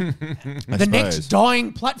 The next suppose.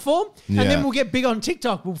 dying platform, and Yeah. then we'll get big on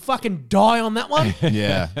TikTok. We'll fucking die on that one.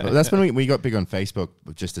 yeah, but that's when we got big on Facebook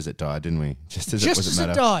just as it died, didn't we? Just as Just as it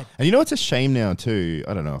matter. died. And you know what's a shame now too?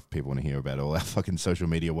 I don't know if people want to hear about all our fucking social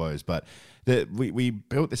media woes, but that we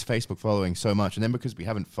built this Facebook following so much, and then because we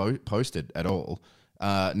haven't posted at all,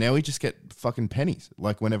 now we just get fucking pennies.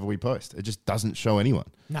 Like whenever we post, it just doesn't show anyone.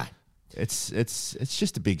 No. It's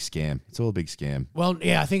just a big scam. It's all a big scam. Well,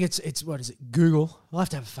 yeah, I think it's what is it? Google. I'll have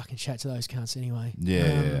to have a fucking chat to those cunts anyway.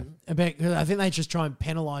 Yeah, I think they just try and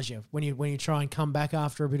penalise you when you try and come back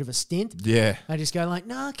after a bit of a stint. Yeah. They just go like,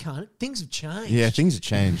 "No, I can't. Things have changed." Yeah, things have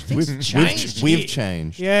changed. Things have changed We've here.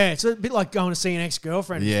 changed. Yeah, it's a bit like going to see an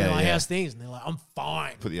ex-girlfriend. Yeah, And they're like, yeah. how's things? And they're like, I'm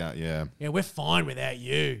fine. Yeah. Yeah, we're fine without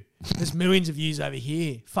you. There's millions of views over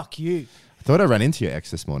here. Fuck you. I thought I ran into your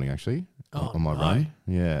ex this morning, actually, Oh, on my no. run.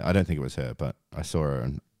 Yeah, I don't think it was her, but I saw her,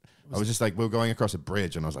 and I was just like, we were going across a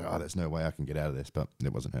bridge, and I was like, oh, there's no way I can get out of this, but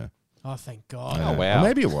it wasn't her. Oh, thank God. Yeah. wow. Or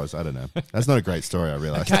maybe it was. I don't know. That's not a great story, I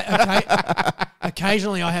realized.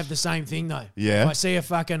 Occasionally, I have the same thing though. Yeah? If I see a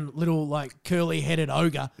fucking little like curly-headed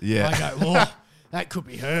ogre. Yeah. I go, oh, that could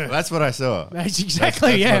be her. That's what I saw. That's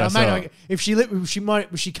exactly, that's what I saw.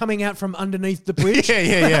 If was she coming out from underneath the bridge?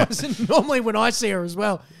 Yeah. Normally when I see her as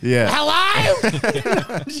well. Yeah. Hello?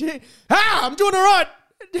 I'm doing all right.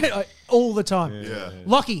 All the time. Yeah.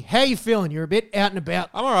 Lockie, how you feeling? You're a bit out and about.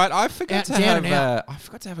 I'm all right. I forgot Out, to down have and out. I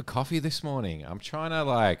forgot to have a coffee this morning. I'm trying to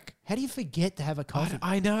like. How do you forget to have a coffee?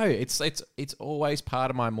 I know it's always part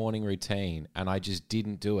of my morning routine, and I just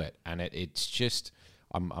didn't do it. And it's just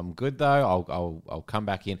I'm good though. I'll come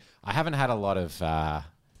back in. I haven't had a lot of I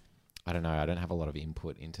don't know. I don't have a lot of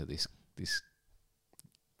input into this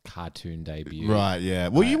cartoon debut. Right, yeah.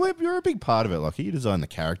 Well, you're a big part of it, Lockie. You designed the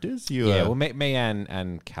characters. Yeah. Well, me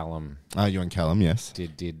and Callum you and Callum, yes.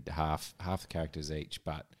 did half the characters each,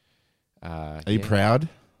 but Are you proud?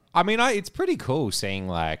 I mean, it's pretty cool seeing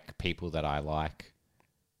like people that I like.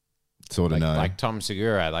 Sort of know. Like Tom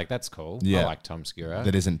Segura, like that's cool. Yeah. I like Tom Segura.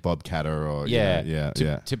 That isn't Bob Catter or... Yeah,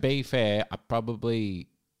 Yeah. To be fair,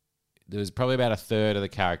 there was probably about a third of the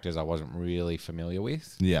characters I wasn't really familiar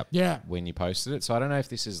with Yeah. Yeah. when you posted it. So I don't know if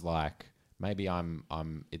this is like maybe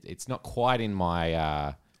it's not quite in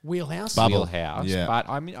my Wheelhouse. wheelhouse, Yeah. but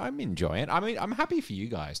I'm enjoying it. I mean, I'm happy for you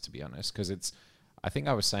guys, to be honest, because it's. I think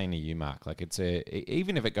I was saying to you, Mark, like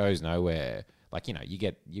even if it goes nowhere, like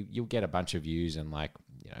you'll get a bunch of views and like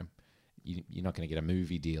you're not going to get a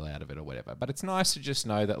movie deal out of it or whatever. But it's nice to just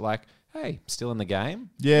know that, like, hey, still in the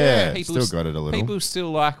game. Yeah, people still got it a little. People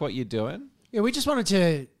still like what you're doing. Yeah, we just wanted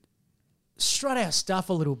to strut our stuff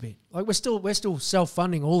a little bit. Like we're still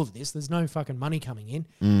self-funding all of this. There's no fucking money coming in,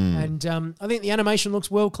 and I think the animation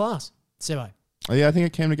looks world class. Sebo, Oh, yeah, I think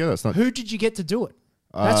it came together. It's not who did you get to do it?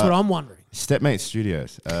 That's what I'm wondering. Stepmate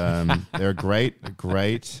Studios. They're great,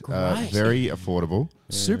 Great. very affordable,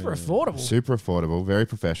 Super affordable. super affordable, very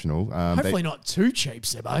professional. Hopefully not too cheap,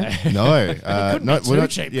 Sebo. No, Couldn't not be we're too not-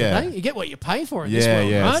 cheap, yeah. could they? You get what you pay for in this Yeah,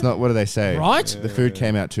 world, yeah. right? It's not. What do they say? Right? The food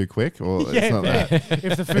came out too quick, or yeah, it's not that.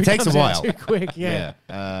 if the food It takes a comes out while. too quick, yeah.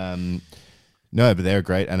 No, but they're a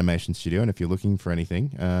great animation studio, and if you're looking for anything,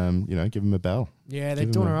 give them a bell. Yeah, they're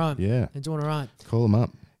Give doing them all right. Yeah, They're doing all right. call them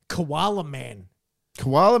up. Koala Man.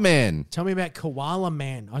 Koala Man. Tell me about Koala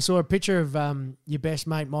Man. I saw a picture of your best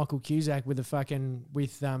mate Michael Cusack with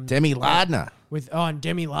Demi Lardner. and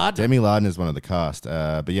Demi Lardner. Demi Lardner is one of the cast.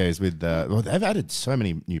 But yeah, he's with. Well, they've added so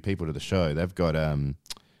many new people to the show. They've got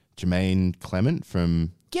Jermaine Clement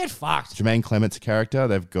from Get fucked. Jermaine Clement's character.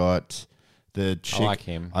 They've got the chick. I like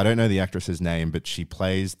him. I don't know the actress's name, but she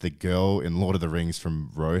plays the girl in Lord of the Rings from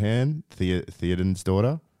Rohan, Theoden's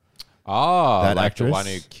daughter. Oh, That like actress? the one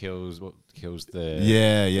who kills kills the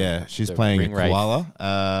Yeah. She's the playing a ring wraith. koala.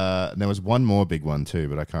 And there was one more big one too,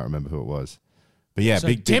 but I can't remember who it was. But yeah, So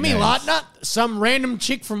big Demi names. Lightnut, some random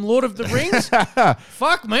chick from Lord of the Rings.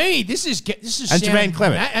 Fuck me, this is And sounding Jermaine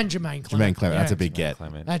Clement. And Jermaine Clement. Jermaine Clement. That's a Yeah. big get.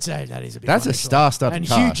 Clement. That is a big. That's one a as well. star-studded And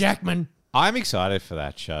cast. Hugh Jackman. I'm excited for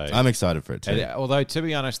that show. I'm excited for it too. Although, to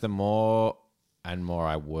be honest, the more and more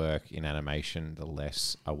I work in animation, the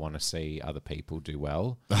less I want to see other people do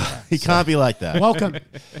well. He can't be like that. Welcome.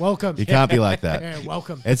 He can't be like that. Yeah,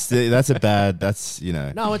 welcome. That's a bad. That's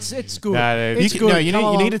No, it's good. No, It's you good. No, you Come need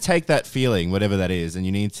along. to take that feeling, whatever that is, and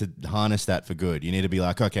you need to harness that for good. You need to be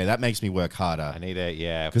like, okay, that makes me work harder. I need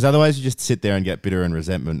a Because otherwise, you just sit there and get bitter and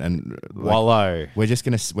resentment, and like, wallow. we're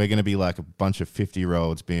gonna be like a bunch of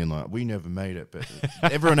 50-year-olds being like, we never made it, but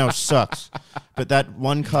everyone else sucks. But that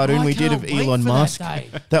one cartoon I we did of can't wait Elon for that Musk, day.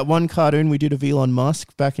 that one cartoon we did of Elon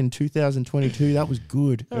Musk back in 2022, that was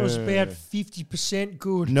good. That was about 50%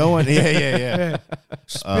 good. No one, yeah. Yeah.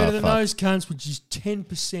 It's better than fuck. those cunts, which is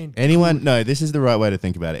 10%. Anyone, no, this is the right way to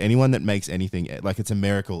think about it. Anyone that makes anything, like it's a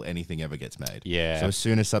miracle anything ever gets made. Yeah. So as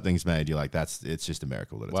soon as something's made, you're like, it's just a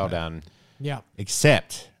miracle that it's Well made. done. Yeah.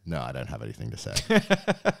 Except, no, I don't have anything to say.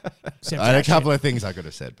 Except I had a that couple shit. of things I could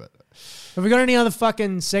have said, but Have we got any other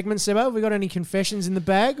fucking segments, Sebo? Have we got any confessions in the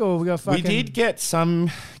bag? Or we got fucking... we did get some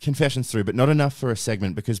confessions through, but not enough for a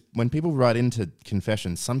segment because when people write into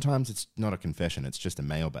confessions, sometimes it's not a confession, it's just a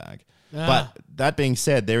mailbag. Ah. But that being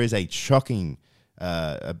said, there is a shocking,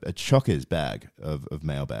 a chocker's bag of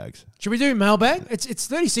mailbags. Should we do mailbag? It's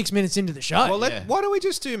 36 minutes into the show. Well, Yeah. why don't we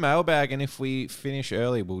just do mailbag, and if we finish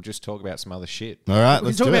early, we'll just talk about some other shit. All right, we can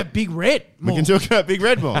let's talk do about it. Big Red more. We can talk about Big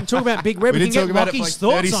Red more. Talk about Big Red. We We, didn't can talk get about it for Rocky's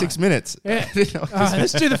like thoughts 36 on minutes. it. Yeah. All right,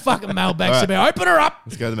 let's do the fucking mailbag, All right. Sebo. Open her up.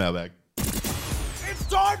 Let's go to the mailbag. It's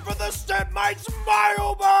time for the Stepmates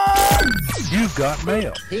mailbag! You've got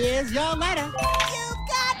mail. Here's your letter.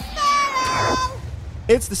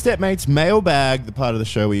 It's the Stepmates mailbag, the part of the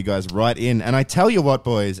show where you guys write in. And I tell you what,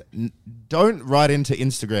 boys, don't write into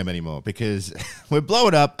Instagram anymore because we're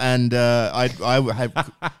blowing up and I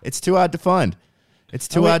have, it's too hard to find. It's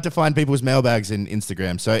too hard to find people's mailbags in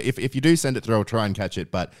Instagram. So if you do send it through, I'll try and catch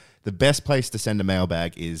it. But the best place to send a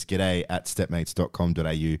mailbag is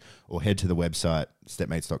g'day@stepmates.com.au or head to the website,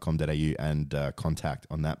 stepmates.com.au, and contact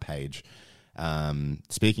on that page.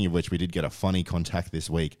 Speaking of which, we did get a funny contact this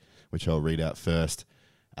week, which I'll read out first.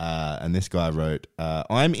 And this guy wrote,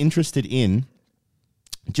 I'm interested in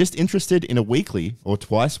a weekly or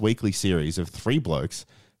twice weekly series of 3 blokes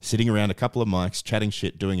sitting around a couple of mics, chatting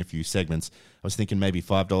shit, doing a few segments. I was thinking maybe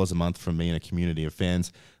 $5 a month from me and a community of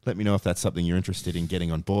fans. Let me know if that's something you're interested in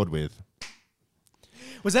getting on board with.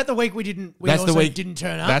 Was that the week we didn't? We That's the also week- didn't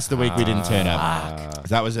turn up. That's the week we didn't turn up.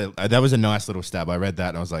 That was a nice little stab. I read that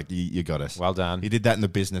and I was like, you got us. Well done. He did that in the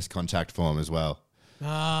business contact form as well.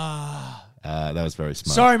 Ah. That was very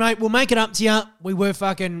smart. Sorry, mate. We'll make it up to you. We were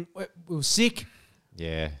sick.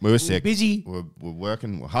 Yeah. We were sick. busy. We're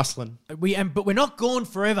working. We're hustling. But we're not gone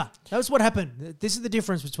forever. That was what happened. This is the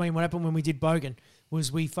difference between what happened when we did Bogan.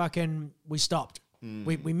 Was we stopped.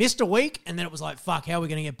 We missed a week and then it was like, fuck, how are we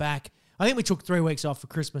going to get back? I think we took 3 weeks off for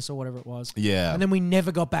Christmas or whatever it was. Yeah. And then we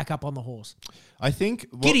never got back up on the horse. I think.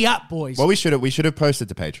 Giddy up, boys. Well, we should have posted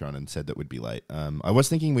to Patreon and said that we'd be late. I was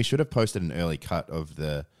thinking we should have posted an early cut of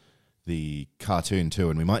the cartoon too,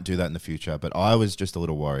 and we might do that in the future. But I was just a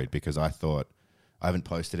little worried because I thought I haven't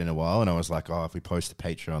posted in a while, and I was like, oh, if we post to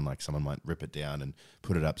Patreon, like someone might rip it down and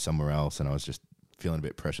put it up somewhere else, and I was just feeling a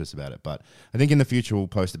bit precious about it. But I think in the future we'll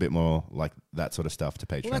post a bit more like that sort of stuff to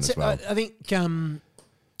Patreon that's as well. I think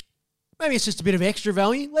maybe it's just a bit of extra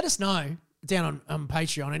value. Let us know down on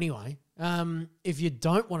Patreon anyway. If you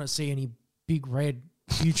don't want to see any Big Red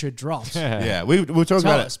future drops. Yeah, we'll talk Tell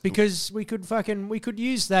about us it. because we could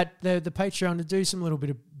use that the Patreon to do some little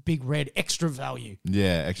bit of Big Red extra value.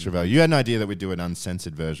 Yeah, extra value. You had an idea that we'd do an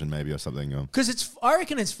uncensored version, maybe, or something. Because I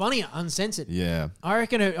reckon it's funnier uncensored. Yeah, I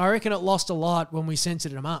reckon it lost a lot when we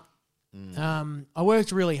censored them up. I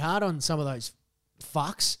worked really hard on some of those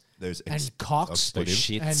fucks those and cocks Those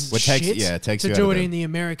shits. and What takes- shits yeah, it takes to you out do of it the- in the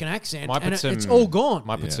American accent, Might and put some- it's all gone.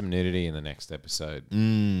 Might put Yeah. some nudity in the next episode.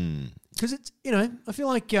 Because it's, I feel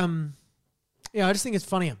like, I just think it's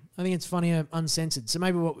funnier. I think it's funnier uncensored. So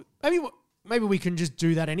maybe we can just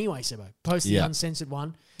do that anyway, Sebo. Post the Yeah. uncensored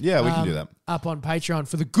one. Yeah, we can do that. Up on Patreon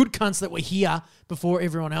for the good cunts that were here before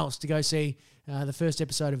everyone else to go see the first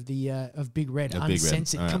episode of the of Big Red, Of Big Red,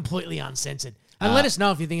 uncensored, all right. completely uncensored. And let us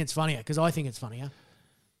know if you think it's funnier, because I think it's funnier.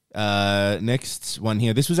 Next one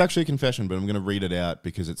here. This was actually a confession, but I'm going to read it out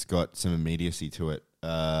because it's got some immediacy to it.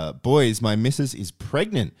 Boys, my missus is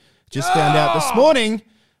pregnant. Just found out this morning.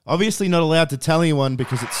 Obviously not allowed to tell anyone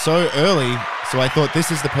because it's so early, so I thought this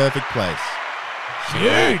is the perfect place.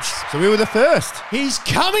 Huge. So we were the first. He's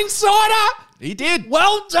come insider. He did.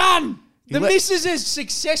 Well done. The le- missus is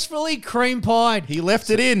successfully cream pied. He left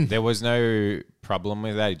it in. There was no problem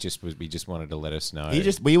with that. It just was. We just wanted to let us know.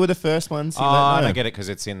 We were the first ones. He let And know. I get it because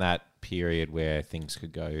it's in that period where things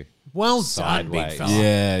could go Well done, sideways. big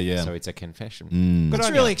fella. Yeah. So it's a confession. Good It's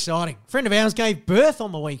on really ya. exciting. A friend of ours gave birth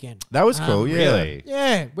on the weekend. That was cool. Yeah. Really?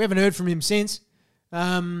 Yeah, we haven't heard from him since.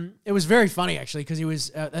 It was very funny actually because he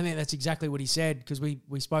was. I think that's exactly what he said because we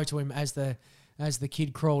spoke to him as the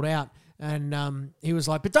kid crawled out, and he was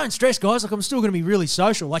like, "But don't stress, guys. Like I'm still going to be really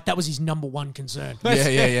social." Like that was his number one concern.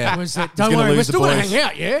 Yeah. Was that, He's don't gonna worry, we're lose the still going to boys. hang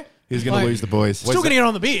out. Yeah, He's going to Like, lose the boys. still going to get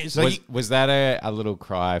on the beers. Was that a little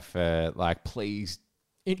cry for like, please,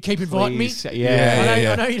 Keep inviting me. please?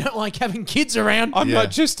 Yeah. I know you don't like having kids around. I'm Yeah.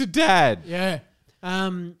 not just a dad. Yeah.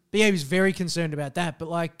 But yeah, he was very concerned about that. But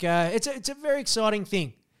like, it's a very exciting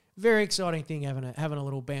thing. Very exciting thing having a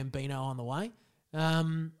little bambino on the way.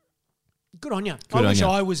 Good on you. I on wish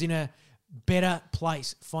ya. I was in a better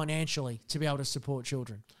place financially to be able to support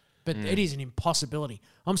children. But it is an impossibility.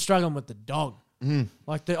 I'm struggling with the dog.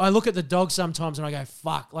 Like I look at the dog sometimes and I go,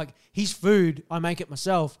 fuck. Like his food, I make it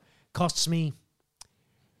myself, costs me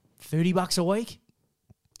 $30 a week.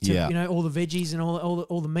 To, Yeah. you know, all the veggies and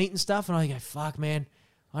all the meat and stuff. And I go, fuck, man,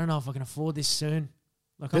 I don't know if I can afford this soon.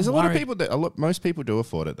 Like, There's I'm a lot of worried. people that most people do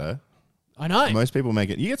afford it though. I know. Most people make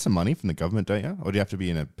it. You get some money from the government, don't you? Or do you have to be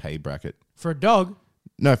in a pay bracket? For a dog.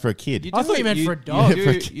 No, for a kid. I thought you meant for a dog.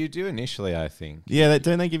 You do initially, I think. Yeah,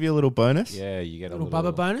 don't they give you a little bonus? Yeah, you get Little a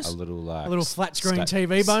Bubba bonus? a little A little flat screen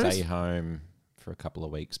TV bonus? Stay home for a couple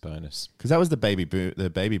of weeks bonus. Because that was the baby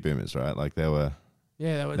boomers, right? Like they were.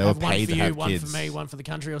 Yeah, they would They were have one paid for to you, have one kids. for me, one for the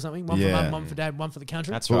country or something. One Yeah. for mum, one for dad, one for the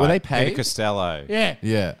country. That's But right. were they paid? Peter Costello. yeah.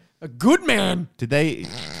 Yeah. A good man. Did they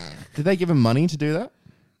give him money to do that?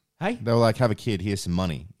 Hey? They were like, have a kid, here's some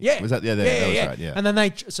money. Yeah. Was that? Yeah, that was right. Yeah. And then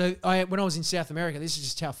when I was in South America, this is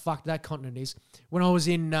just how fucked that continent is. When I was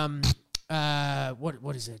in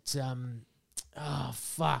what is it?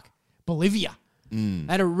 Bolivia. They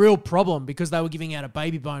had a real problem because they were giving out a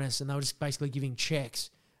baby bonus and they were just basically giving checks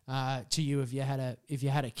to you if you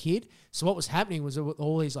had a kid. So what was happening was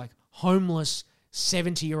all these like homeless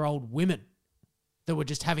 70-year-old women that were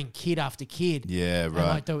just having kid after kid. Yeah, And,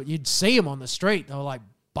 right. like, you'd see them on the street. They were like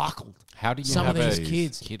buckled. How do you Some have of these a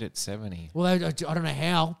kids. kid at 70? Well, I don't know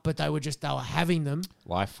how, but they were having them,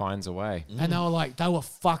 Life finds a way. and they were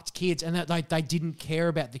fucked kids, and they didn't care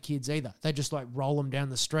about the kids either. They just like roll them down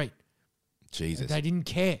the street. Jesus. They didn't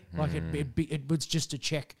care. Like it was just a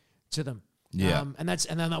check to them. Yeah. And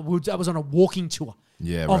then that was on a walking tour.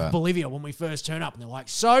 Yeah, Of right. Bolivia when we first turned up, and they're like,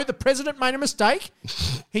 "So the president made a mistake.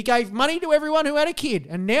 He gave money to everyone who had a kid,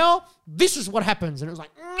 and now this is what happens." And it was like,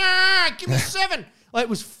 "Nah, give me 7." Like it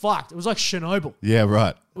was fucked. It was like Chernobyl. Yeah,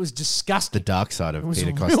 right. It was disgusting. The dark side of It was Peter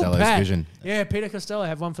real Costello's bad. vision. Yeah, Peter Costello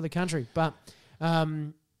have one for the country. But,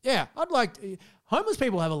 yeah, homeless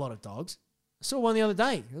people have a lot of dogs. I saw one the other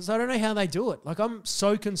day. So I don't know how they do it. Like, I'm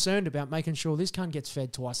so concerned about making sure this cunt gets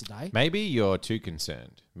fed twice a day. Maybe you're too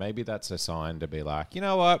concerned. Maybe that's a sign to be like, you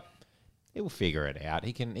know what? He'll figure it out.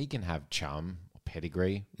 He can have chum or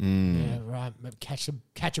pedigree. Yeah, right. Maybe catch a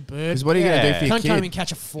bird. Because what are you going to do for your Can't come kid? and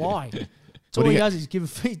catch a fly. That's What all do he you- does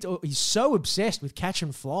is he's so obsessed with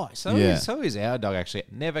catching flies. So is our dog actually.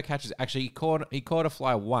 Never catches. Actually, he caught a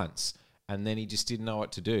fly once, and then he just didn't know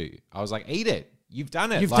what to do. I was like, eat it. You've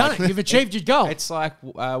done it. You've Like, done it. You've achieved your goal. It's like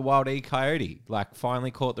Wild E. Coyote. Like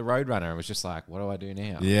finally caught the Roadrunner and was just like, what do I do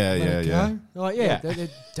now? Yeah, yeah, Let it yeah. go. They're like, Yeah. they're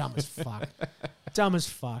dumb as fuck. Dumb as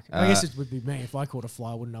fuck. I guess it would be me. If I caught a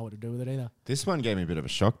fly, I wouldn't know what to do with it either. This one gave me a bit of a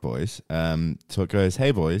shock, boys. So it goes,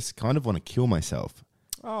 hey, boys, kind of want to kill myself.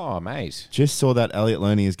 Oh, mate. Just saw that Elliot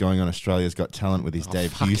Loney is going on Australia's Got Talent with his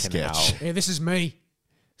Dave fucking Hughes sketch. hell. Yeah, this is me.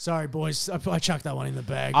 Sorry, boys. I chucked that one in the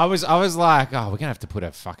bag. I was like, oh, we're gonna have to put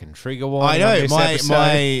a fucking trigger I warning on know this my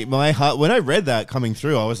episode. my heart when I read that coming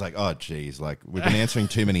through, I was like, oh geez, like we've been answering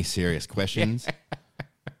too many serious questions.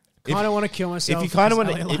 kind of want to kill myself. if you kinda because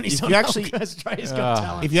wanna- Elliot if Loney's you on actually- Australia's Got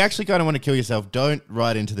Talent. If you actually kind of want to kill yourself, don't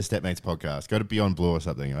write into the Stepmates podcast. Go to Beyond Blue or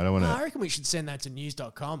something. I don't want I to. reckon we should send that to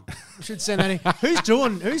news.com. We should send that in.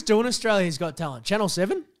 Who's doing Australia's Got Talent? Channel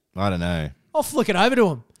 7? I don't know. I'll flick it over to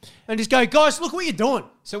him and just go, guys, look what you're doing.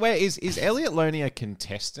 So where is Elliot Loney a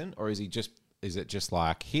contestant, or is it just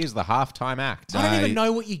like, here's the halftime act? I don't even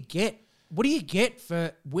know what you get. What do you get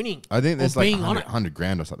for winning? I think there's or like being on 100 it?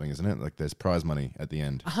 grand or something, isn't it? Like there's prize money at the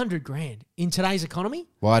end. 100 grand in today's economy?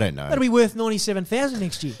 Well, I don't know. That'll be worth 97,000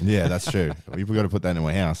 next year. Yeah, that's true. We've got to put that in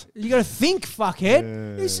my house. You got to think,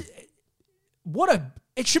 fuckhead.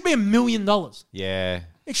 It should be $1 million. Yeah.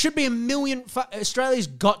 It should be a million. Australia's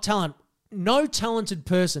Got Talent. No talented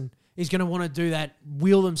person is going to want to do that,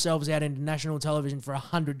 wheel themselves out into national television for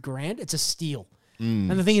 $100,000. It's a steal.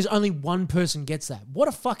 And the thing is, only one person gets that. What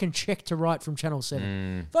a fucking check to write from Channel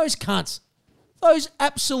 7. Those cunts. Those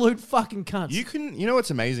absolute fucking cunts. You know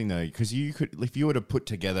what's amazing though, because you could, if you were to put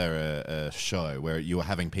together a show where you were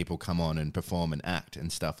having people come on and perform and act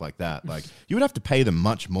and stuff like that, like you would have to pay them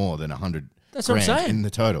much more than $100,000 That's what I'm saying. in the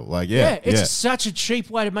total. Like, It's such a cheap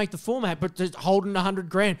way to make the format, but holding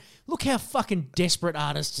 $100,000. Look how fucking desperate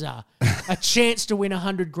artists are. A chance to win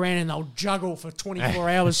 $100,000 and they'll juggle for 24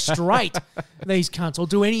 hours straight. These cunts. I'll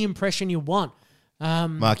do any impression you want.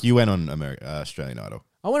 Mark, you went on Australian Idol.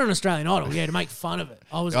 I went on Australian Idol, to make fun of it.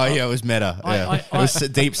 It was meta. It was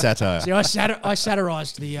deep satire. See, I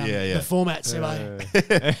satirised the format,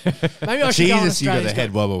 Sebo. Maybe I should Jesus, you got the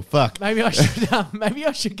head wobble. Fuck. Maybe I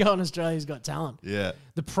should go on Australia's Got Talent. Yeah.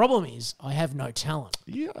 The problem is I have no talent.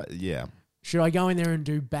 Yeah. Should I go in there and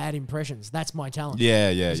do bad impressions? That's my talent.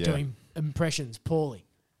 Yeah. Doing impressions poorly.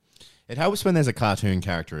 It helps when there's a cartoon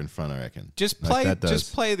character in front, I reckon. Just Like,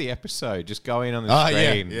 play the episode. Just go in on the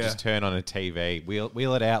screen. yeah. Just turn on a TV.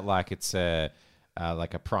 Wheel it out like it's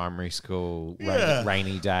like a primary school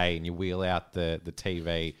rainy day, and you wheel out the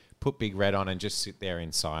TV. Put Big Red on and just sit there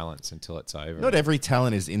in silence until it's over. Not every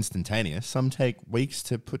talent is instantaneous. Some take weeks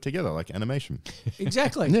to put together, like animation.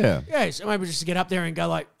 Exactly. Yeah. Yeah. So maybe just to get up there and go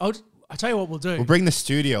like, I'll tell you what we'll do. We'll bring the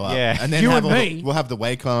studio up. Yeah. And then You and me. we'll have the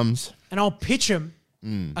Wacom. And I'll pitch them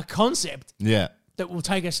a concept Yeah. that will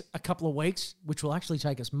take us a couple of weeks, which will actually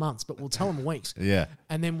take us months, but we'll tell them weeks. Yeah.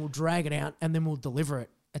 And then we'll drag it out and then we'll deliver it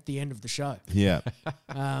at the end of the show. Yeah.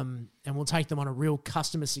 And we'll take them on a real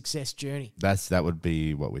customer success journey. That would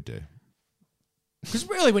be what we'd do. Because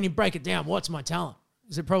really, when you break it down, what's my talent?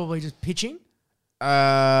 Is it probably just pitching?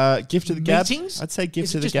 Gift to the gab. Meetings? I'd say gift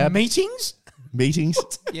Is to it the just gab. meetings? Meetings.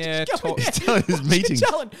 Yeah, What's Telling his meetings. your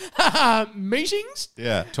talent? Meetings?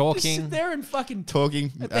 Yeah. Just talking. sit there and fucking Talking.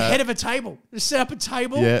 at the head of a table. Just set up a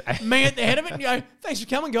table, Yeah. me at the head of it, and you go, thanks for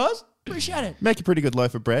coming, guys. Appreciate it. Make a pretty good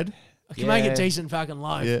loaf of bread. I can make Yeah. a decent fucking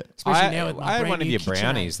loaf. Yeah. Especially now with my I had brand one of new your KitchenAid.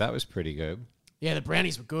 brownies. That was pretty good. Yeah, the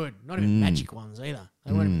brownies were good. Not even magic ones either.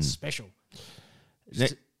 They weren't even special.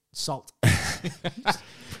 Just salt.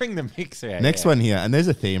 Bring the mixer out. Next one here, and there's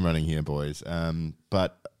a theme running here, boys.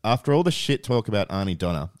 But after all the shit talk about Arnie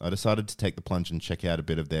Donna, I decided to take the plunge and check out a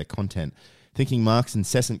bit of their content. Thinking Mark's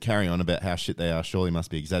incessant carry on about how shit they are surely must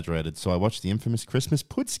be exaggerated, so I watched the infamous Christmas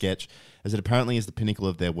Pud sketch, as it apparently is the pinnacle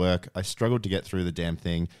of their work. I struggled to get through the damn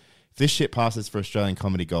thing. If this shit passes for Australian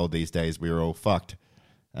comedy gold these days, we are all fucked.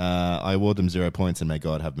 I award them 0 points, and may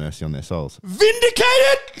God have mercy on their souls.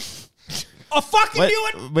 Vindicated! I fucking knew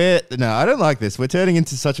it! No, I don't like this. We're turning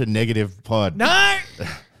into such a negative pod. No!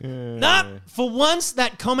 No! For once,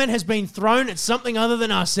 that comment has been thrown at something other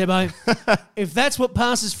than us, Sebo. If that's what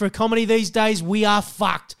passes for comedy these days, we are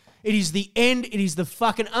fucked. It is the end. It is the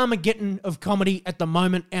fucking Armageddon of comedy at the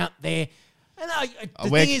moment out there. And the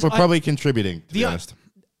We're thing is, probably contributing, to be honest.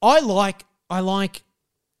 I like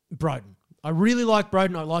Broden. I really like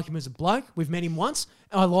Broden. I like him as a bloke. We've met him once.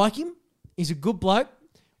 I like him. He's a good bloke.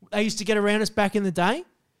 They used to get around us back in the day.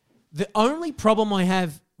 The only problem I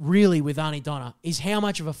have really with Arnie Donna is how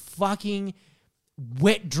much of a fucking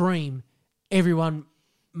wet dream everyone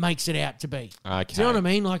makes it out to be. Okay. Do you know what I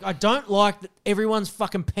mean? Like, I don't like that everyone's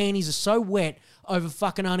fucking panties are so wet over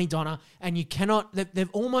fucking Arnie Donna, and you cannot... They've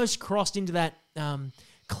almost crossed into that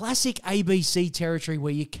classic ABC territory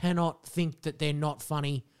where you cannot think that they're not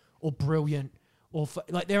funny or brilliant or...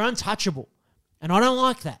 like, they're untouchable. And I don't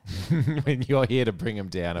like that. When you're here to bring them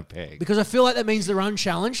down a peg. Because I feel like that means they're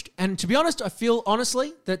unchallenged. And to be honest, I feel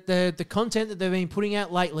honestly that the content that they've been putting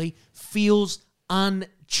out lately feels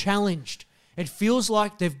unchallenged. It feels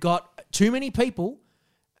like they've got too many people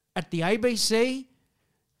at the ABC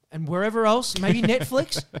and wherever else, maybe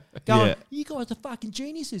Netflix, going, Yeah. you guys are fucking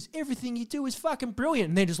geniuses. Everything you do is fucking brilliant.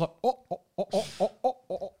 And they're just like,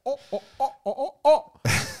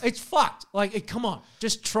 It's fucked. Like, come on.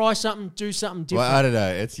 Just try something, do something different. Well, I don't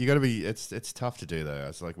know. It's tough to do though.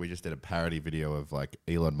 It's like we just did a parody video of like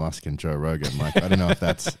Elon Musk and Joe Rogan. Like, I don't know if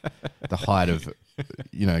that's the height of,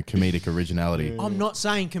 comedic originality. I'm not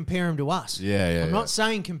saying compare him to us. Yeah. I'm not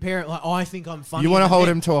saying compare it like I think I'm funny. You wanna hold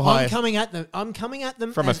him to a high- I'm coming at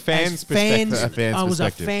them From a fan's perspective. A fan's I was a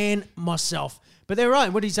perspective. fan myself. But they're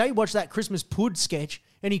right. What did he say? He watched that Christmas Pud sketch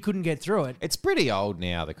and he couldn't get through it. It's pretty old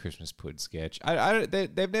now, the Christmas Pud sketch.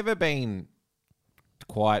 They've never been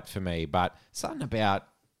quite for me, but something about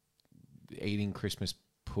eating Christmas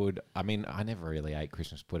Pud. I mean, I never really ate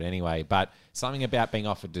Christmas Pud anyway, but something about being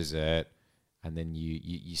offered dessert and then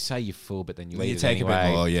you say you're full, but then you Well, eat you it take a bit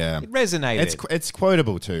anyway. more, yeah. It resonated. It's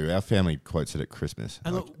quotable too. Our family quotes it at Christmas.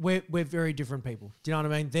 And look, we're very different people. Do you know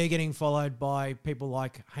what I mean? They're getting followed by people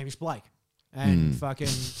like Hamish Blake and fucking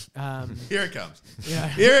Here it comes. you know,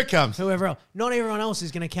 Here it comes. whoever else. Not everyone else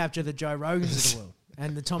is going to capture the Joe Rogans of the world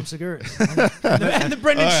and the Tom Seguras and the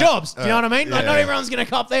Brendan Schaubs. Do you know what I mean? Like, not everyone's going to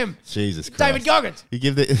cop them. Jesus Christ. David Goggins. You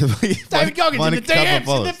give the David Goggins in the couple DMs. In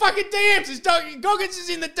followers. the fucking DMs. Goggins is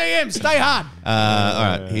in the DMs. Stay hard.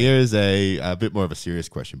 All right, here is a bit more of a serious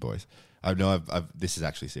question, boys. I know this is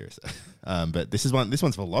actually serious, but this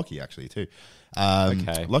one's for Lockie actually too.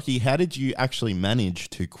 Okay. Lockie, how did you actually manage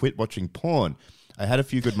to quit watching porn? I had a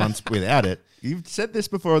few good months without it. You've said this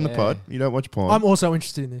before on the pod. You don't watch porn. I'm also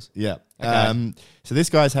interested in this. Yeah. Okay. So this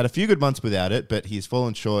guy's had a few good months without it, but he's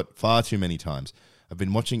fallen short far too many times. I've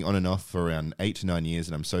been watching on and off for around 8 to 9 years,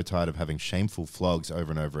 and I'm so tired of having shameful flogs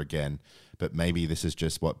over and over again. But maybe this is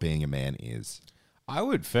just what being a man is. I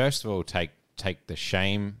would first of all take the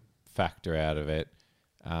shame factor out of it.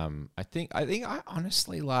 I think I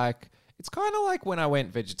honestly like. It's kind of like when I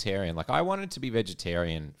went vegetarian. Like, I wanted to be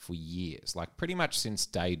vegetarian for years. Like, pretty much since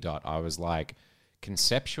day dot, I was like,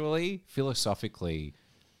 conceptually, philosophically,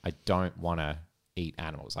 I don't want to eat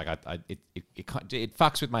animals. Like, it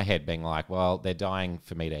fucks with my head being like, well, they're dying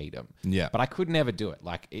for me to eat them. Yeah. But I could never do it.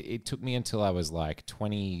 Like, it took me until I was like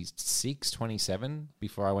 26, 27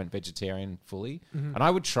 before I went vegetarian fully. And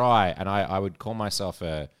I would try, and I would call myself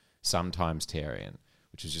a sometimes-tarian,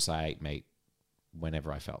 which is just I ate meat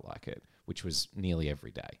whenever I felt like it, which was nearly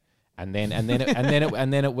every day. And then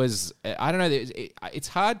it was, I don't know, it's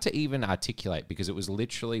hard to even articulate, because it was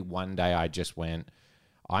literally one day I just went,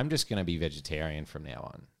 I'm just going to be vegetarian from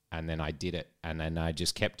now on. And then I did it, and then I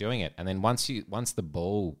just kept doing it. And then once the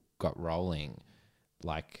ball got rolling,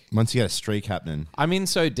 like, Once you get a streak happening. I'm in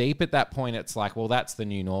so deep at that point, it's like, well, that's the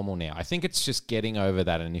new normal now. I think it's just getting over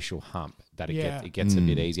that initial hump that it gets a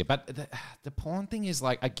bit easier. But the porn thing is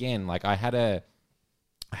like, again, like I had a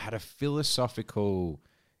philosophical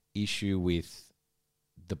issue with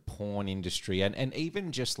the porn industry and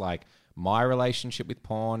even just like my relationship with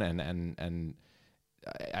porn and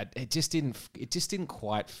it just didn't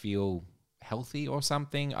quite feel healthy or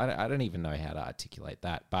something. I don't even know how to articulate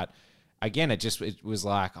that, but again, it was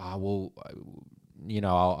like, oh well, you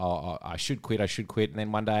know, I should quit, and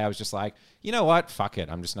then one day I was just like, you know what, fuck it,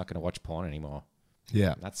 I'm just not going to watch porn anymore.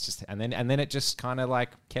 Yeah. That's just, and then it just kind of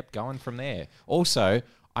like kept going from there. Also,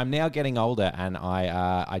 I'm now getting older, and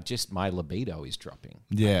I just, my libido is dropping.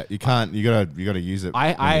 Yeah, you can't. You gotta use it.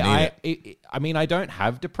 I mean, I don't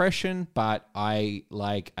have depression, but I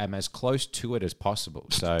like am as close to it as possible.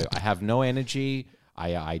 So I have no energy.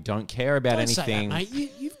 I don't care about Don't say anything. that,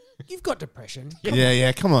 mate. You've got depression.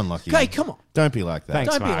 Yeah. Come on, Lucky. Okay, come on. Don't be like that.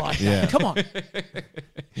 Thanks, Don't Mark. be like that. Yeah. Come on.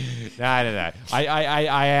 No.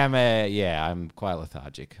 I am I'm quite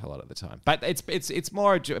lethargic a lot of the time. But it's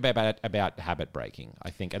more about habit breaking,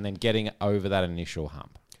 I think, and then getting over that initial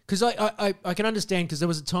hump. Because I can understand, because there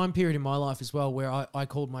was a time period in my life as well where I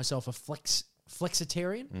called myself a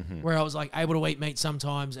flexitarian, where I was like able to eat meat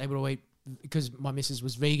sometimes, able to eat, because my missus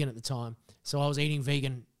was vegan at the time. So I was eating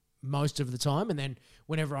vegan most of the time, and then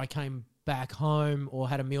whenever I came back home or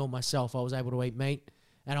had a meal myself, I was able to eat meat,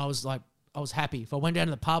 and I was happy. If I went down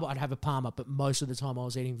to the pub, I'd have a Parma, but most of the time I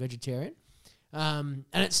was eating vegetarian. And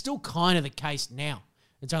it's still kind of the case now.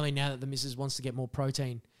 It's only now that the missus wants to get more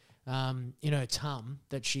protein in her tum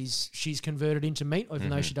that she's converted into meat, even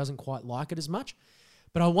though she doesn't quite like it as much.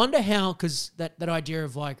 But I wonder how, because that idea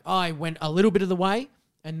of like, I went a little bit of the way,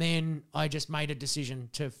 and then I just made a decision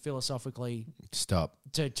to philosophically Stop.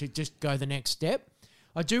 to just go the next step.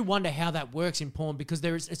 I do wonder how that works in porn, because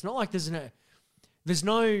it's not like there's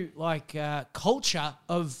no like culture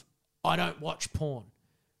of I don't watch porn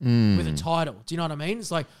with a title. Do you know what I mean?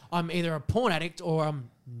 It's like I'm either a porn addict or I'm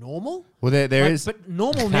normal. Well, there is. But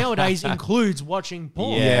normal nowadays includes watching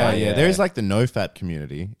porn. Yeah, right? yeah. There is like the no fat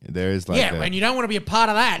community. There is like And you don't want to be a part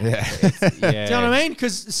of that. Yeah. Do you know what I mean?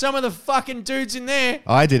 Because some of the fucking dudes in there.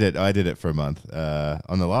 I did it for a month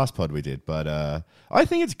on the last pod we did, but I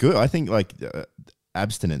think it's good. I think like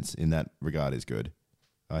abstinence in that regard is good.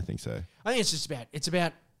 I think so. I think it's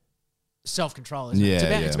about self-control, isn't it?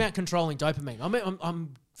 It's about controlling dopamine.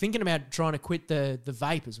 I'm thinking about trying to quit the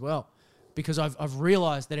vape as well, because I've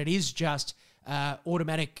realized that it is just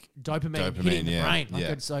automatic dopamine hitting the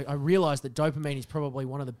brain. So I realized that dopamine is probably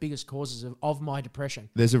one of the biggest causes of my depression.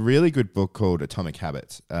 There's a really good book called Atomic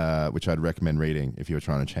Habits, which I'd recommend reading if you were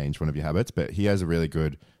trying to change one of your habits. But he has a really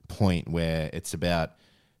good point where it's about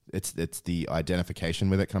it's the identification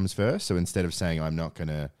with it comes first. So instead of saying I'm not going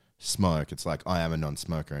to smoke, it's like, I am a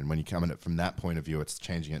non-smoker. And when you come at it from that point of view, it's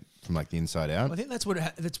changing it from like the inside out. I think that's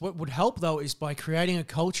what would help though, is by creating a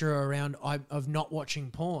culture around of not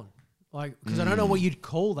watching porn. Like, because I don't know what you'd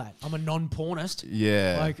call that. I'm a non-pornist.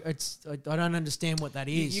 Yeah. Like, I don't understand what that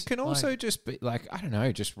is. You can also just be like, I don't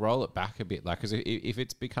know, just roll it back a bit. Like, because if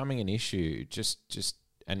it's becoming an issue,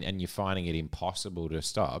 and you're finding it impossible to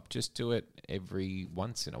stop, just do it every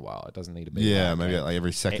once in a while. It doesn't need to be. Yeah, like maybe like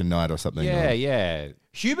every second night or something. Yeah.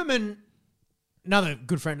 Huberman, another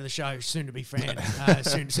good friend of the show, soon to be friend,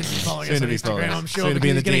 soon to be following us Soon on to be Instagram, following. I'm sure. Soon to be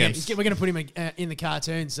in the because DMs. we're going to put him in the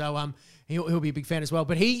cartoon, so he'll be a big fan as well.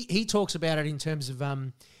 But he talks about it in terms of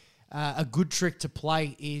a good trick to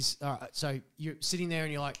play is, so you're sitting there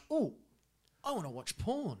and you're like, oh, I want to watch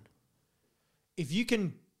porn. If you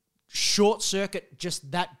can short circuit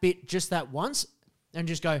just that bit, just that once, and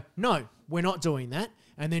just go, no, we're not doing that,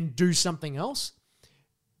 and then do something else.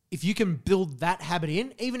 If you can build that habit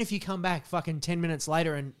in, even if you come back fucking 10 minutes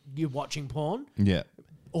later and you're watching porn, Yeah.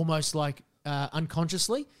 almost like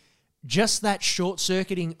unconsciously, just that short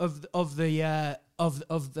circuiting of the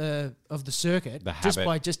circuit, The just habit.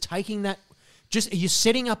 by just taking that, just you're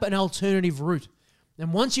setting up an alternative route,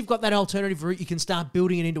 and once you've got that alternative route, you can start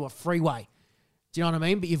building it into a freeway. Do you know what I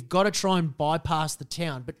mean? But you've got to try and bypass the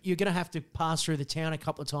town. But you're going to have to pass through the town a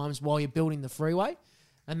couple of times while you're building the freeway.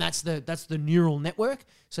 And that's the neural network.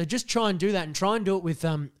 So just try and do that, and try and do it with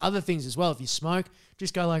other things as well. If you smoke,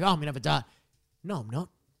 just go like, oh, I'm going to have a dart. No, I'm not.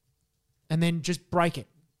 And then just break it.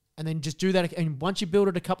 And then just do that. And once you build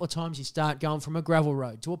it a couple of times, you start going from a gravel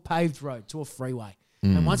road to a paved road to a freeway.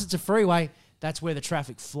 And once it's a freeway, that's where the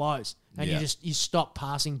traffic flows. And Yeah. you stop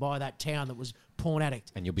passing by that town that was porn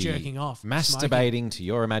addict And you'll be jerking off, smoking. masturbating to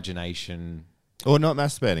your imagination. Or not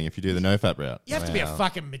masturbating if you do the no-fap route. You have to be a Wow.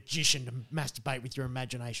 fucking magician to masturbate with your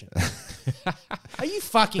imagination. Are you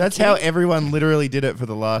fucking That's kidding? how everyone literally did it for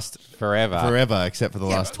the last Forever. except for the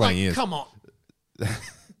Yeah, last but, 20 like, years. Come on.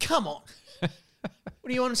 Come on. What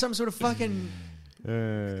are you on, some sort of fucking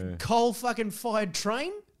coal fucking fired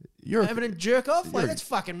train? You're Having a jerk off? Like, you're- that's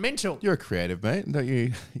fucking mental. You're a creative, mate. Don't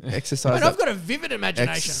you exercise But that, I've got a vivid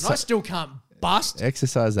imagination. and I still can't bust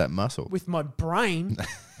exercise that muscle? with my brain.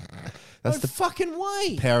 That's No the fucking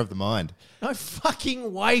way. power of the mind. No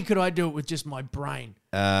fucking way could I do it with just my brain.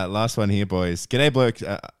 Last one here, boys. G'day, blokes.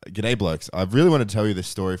 G'day, blokes. I've really wanted to tell you this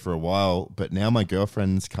story for a while, but now my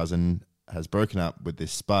girlfriend's cousin has broken up with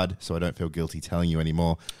this spud, so I don't feel guilty telling you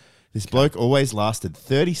anymore. This bloke always lasted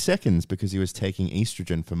 30 seconds because he was taking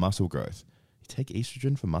estrogen for muscle growth. You take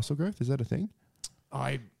estrogen for muscle growth? Is that a thing?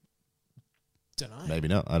 I don't know. Maybe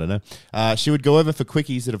not. I don't know. She would go over for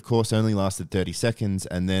quickies that, of course, only lasted 30 seconds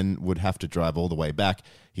and then would have to drive all the way back.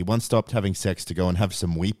 He once stopped having sex to go and have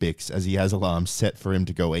some Weet-Bix as he has alarms set for him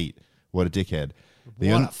to go eat. What a dickhead.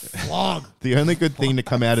 What a flog. The only good thing to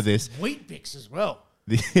come out of this Weet-Bix as well.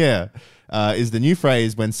 is the new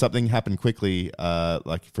phrase when something happened quickly,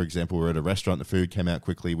 like, for example, we're at a restaurant, the food came out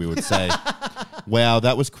quickly, we would say, wow,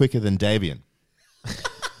 that was quicker than Davian.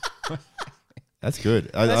 That's good.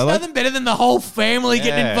 I That's like, nothing better than the whole family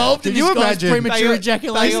getting Yeah. involved in Can this you guy's imagine- premature They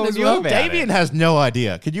ejaculation all as knew well. about it. Davian has no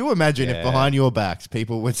idea. Could you imagine if Yeah. behind your backs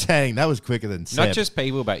people were saying that was quicker than Seb? Not just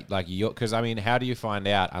people, but like because I mean, how do you find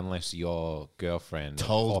out unless your girlfriend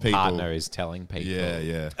Told or people. partner is telling people?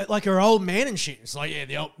 Yeah. Like her old man and shit. It's like, yeah,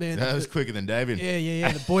 the old man. That was quicker than Davian.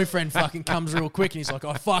 Yeah. The boyfriend fucking comes real quick and he's like,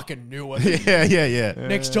 I fucking knew it. Yeah.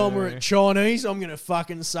 Next time we're at Chinese, I'm going to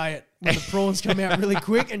fucking say it when the prawns come out really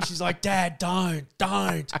quick. And she's like, Dad, don't.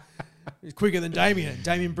 It's quicker than Damien.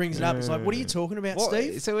 Damien brings it up. It's like, what are you talking about, What?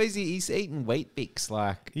 Steve? So he's eating Weet-Bix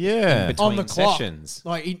like Yeah. in between On the clock. sessions.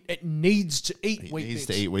 Like, it needs to eat He Weet-Bix. needs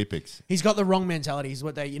to eat Weet-Bix. He's got the wrong mentality. He's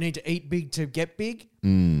you need to eat big to get big.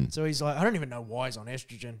 So he's like, I don't even know why he's on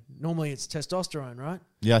estrogen. Normally it's testosterone, right?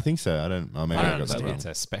 Yeah, I think so. I don't. Oh, maybe I I, don't got that understand. wrong. It's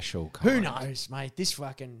a special. Who Kind. knows, mate? This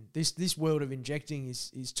fucking this world of injecting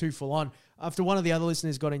is too full on. After one of the other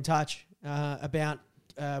listeners got in touch about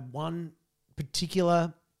one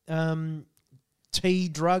particular T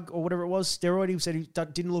drug or whatever it was, steroid. He said he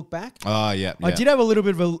didn't look back. Oh, yeah. I did have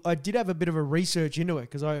a bit of a research into it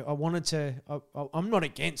because I wanted to. I'm not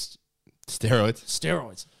against Steroids.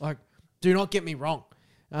 steroids. Like, do not get me wrong.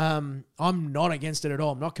 I'm not against it at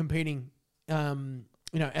all. I'm not competing,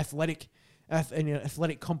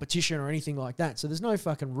 athletic competition or anything like that. So there's no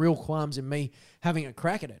fucking real qualms in me having a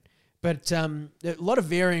crack at it. But a lot of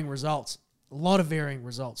varying results. A lot of varying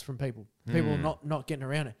results from people. People not getting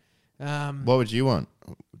around it. What would you want?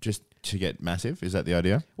 Just to get massive? Is that the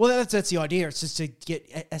idea? Well, that's the idea. It's just to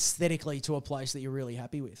get aesthetically to a place that you're really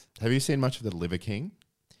happy with. Have you seen much of the Liver King?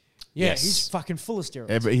 Yeah, Yes. he's fucking full of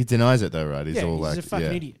steroids. He denies it though, right? He's Yeah, all he's like, a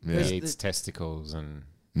fucking idiot. Yeah. He eats testicles and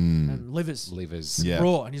and livers. Yeah.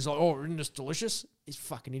 Raw. And he's like, oh, isn't this delicious? He's a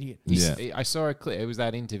fucking idiot. Yeah. I saw a clip. It was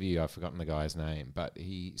that interview. I've forgotten the guy's name, but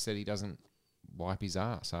he said he doesn't wipe his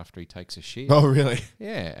ass after he takes a shit. Oh, really?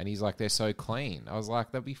 Yeah, and he's like, they're so clean. I was like,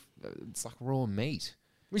 it's like raw meat.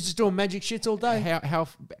 We're just doing magic shits all day.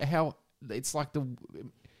 How it's like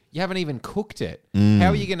you haven't even cooked it. How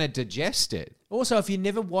are you going to digest it? Also, if you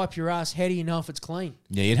never wipe your ass, how do you know if it's clean?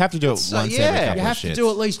 Yeah, you'd have to do it once every couple You of have to shits. do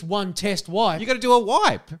at least one test wipe. You got to do a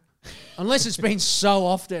wipe. Unless it's been so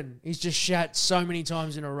often. He's just shat so many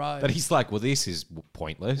times in a row. But he's like, well, this is Well,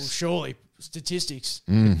 pointless. surely statistics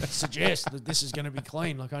suggest that this is going to be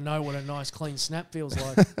clean. Like, I know what a nice clean snap feels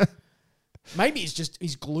like. Maybe it's just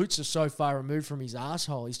his glutes are so far removed from his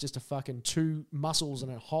asshole. He's just a fucking two muscles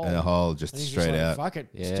and a hole. And a hole just And he's straight just like, out. fuck it.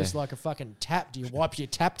 Yeah. It's just like a fucking tap. Do you wipe your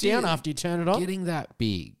tap down after you turn it on? Getting that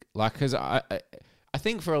big, like, because I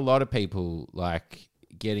think for a lot of people, like,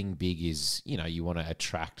 getting big is, you want to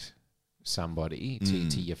attract somebody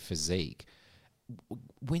to your physique.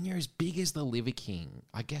 When you're as big as the Liver King,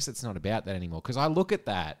 I guess it's not about that anymore. Because I look at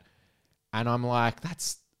that and I'm like,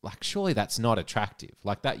 surely that's not attractive.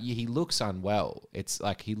 Like that, he looks unwell. It's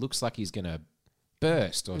like he looks like he's gonna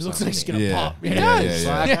burst or It something. looks like he's going to Yeah. pop.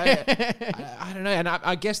 Yeah. I don't know, and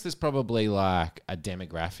I guess there's probably like a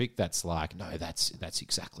demographic that's like, no, that's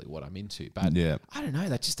exactly what I'm into. But Yeah. I don't know,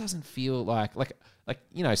 that just doesn't feel like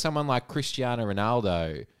someone like Cristiano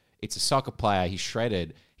Ronaldo. It's a soccer player. He's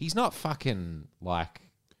shredded. He's not fucking like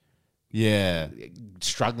Yeah.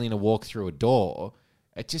 struggling to walk through a door.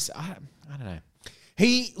 It just I don't know.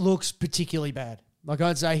 He looks particularly bad. Like,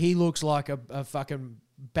 I'd say he looks like a fucking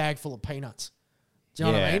bag full of peanuts. Do you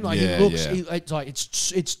know what I Yeah. mean? Like, Yeah, he looks, yeah. it's like,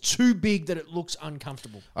 it's too big that it looks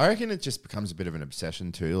uncomfortable. I reckon it just becomes a bit of an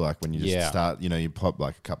obsession too. Like when you just start, you pop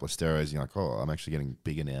like a couple of steroids and you're like, oh, I'm actually getting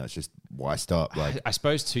bigger now. It's just, why stop? Like, I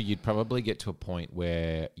suppose too, you'd probably get to a point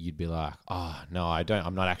where you'd be like, oh no,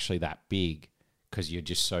 I'm not actually that big, because you're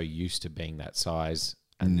just so used to being that size.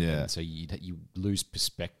 And so you lose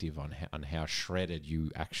perspective on how shredded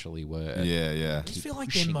you actually were. yeah. I just feel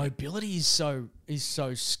like their mobility is so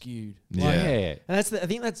skewed. Yeah. Like, Yeah. and I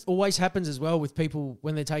think that's always happens as well with people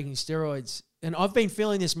when they're taking steroids. And I've been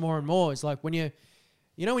feeling this more and more. It's like when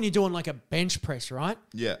when you're doing like a bench press, right?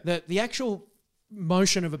 Yeah. The actual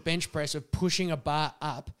motion of a bench press of pushing a bar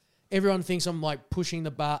up, everyone thinks I'm like pushing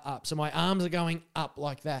the bar up. So my arms are going up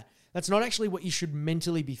like that. That's not actually what you should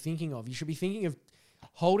mentally be thinking of. You should be thinking of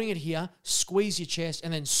holding it here, squeeze your chest,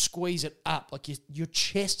 and then squeeze it up. Like your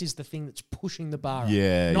chest is the thing that's pushing the bar up,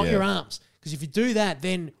 not your arms. Because if you do that,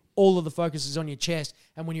 then all of the focus is on your chest.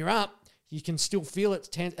 And when you're up, you can still feel it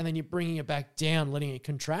tense, and then you're bringing it back down, letting it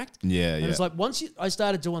contract. Yeah, And it's like once I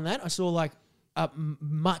started doing that, I saw like a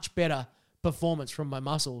much better performance from my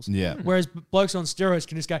muscles. Yeah. Whereas blokes on steroids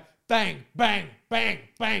can just go bang, bang, bang,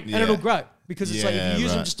 bang, Yeah. and it'll grow. Because it's like if you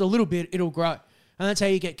use them right. just a little bit, it'll grow. And that's how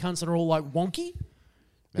you get cunts that are all like wonky.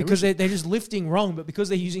 Because they're just lifting wrong, but because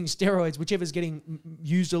they're using steroids, whichever's getting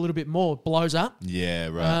used a little bit more blows up. Yeah,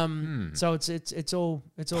 right. So it's all.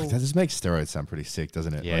 That just makes steroids sound pretty sick,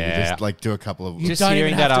 doesn't it? Like, you Yeah. just like do a couple of. You Just don't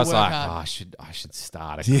hearing even that, have I to was work like, hard. I should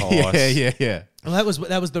start a course. yeah. Well, that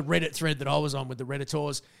was the Reddit thread that I was on with the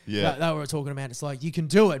Redditors. Yeah. They were talking about. It's like you can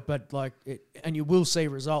do it, but like, and you will see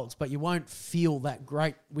results, but you won't feel that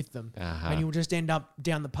great with them, and you'll just end up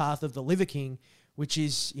down the path of the Liver King, which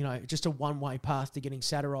is just a one-way path to getting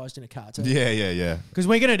satirized in a cartoon. Yeah. Because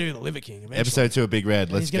we're gonna do the Liver King eventually. Episode 2 of Big Red.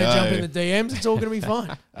 And Let's he's gonna go. jump in the DMs. It's all gonna be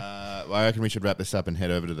fine. Well, I reckon we should wrap this up and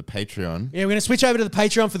head over to the Patreon. Yeah, we're going to switch over to the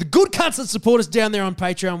Patreon for the good cunts that support us down there on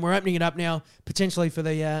Patreon. We're opening it up now, potentially for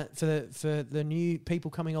the new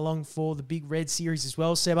people coming along for the Big Red series as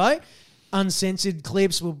well, Sebo. Uncensored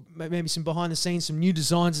clips, maybe some behind the scenes, some new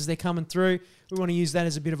designs as they're coming through. We want to use that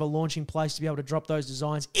as a bit of a launching place to be able to drop those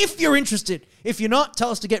designs. If you're interested. If you're not, tell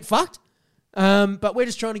us to get fucked. But we're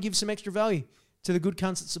just trying to give some extra value to the good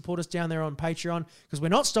cunts that support us down there on Patreon, because we're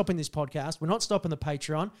not stopping this podcast. We're not stopping the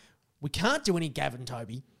Patreon. We can't do any Gavin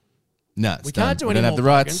Toby. No, it's We can't done. do any don't have more the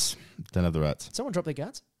rights. Don't have the rights. Someone drop their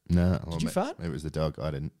guts. No. Did you fart? It was the dog. I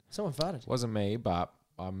didn't. Someone farted. Wasn't me, but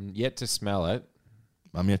I'm yet to smell it.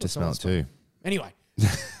 I'm yet to smell it too. Anyway,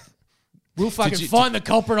 we'll fucking find the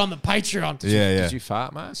culprit on the Patreon. Yeah. Did you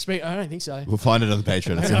fart, mate? I don't think so. We'll find it on the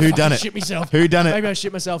Patreon. Maybe So I who fucking done it? Shit myself. Who done it? Maybe I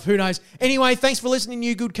shit myself. Who knows? Anyway, thanks for listening,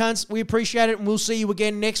 you good cunts. We appreciate it, and we'll see you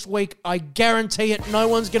again next week. I guarantee it. No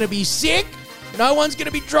one's going to be sick. No one's going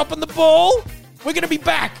to be dropping the ball. We're going to be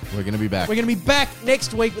back. We're going to be back. We're going to be back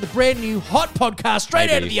next week with a brand new hot podcast straight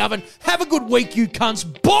out of the oven. Have a good week, you cunts.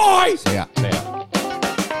 Bye. Yeah. Yeah.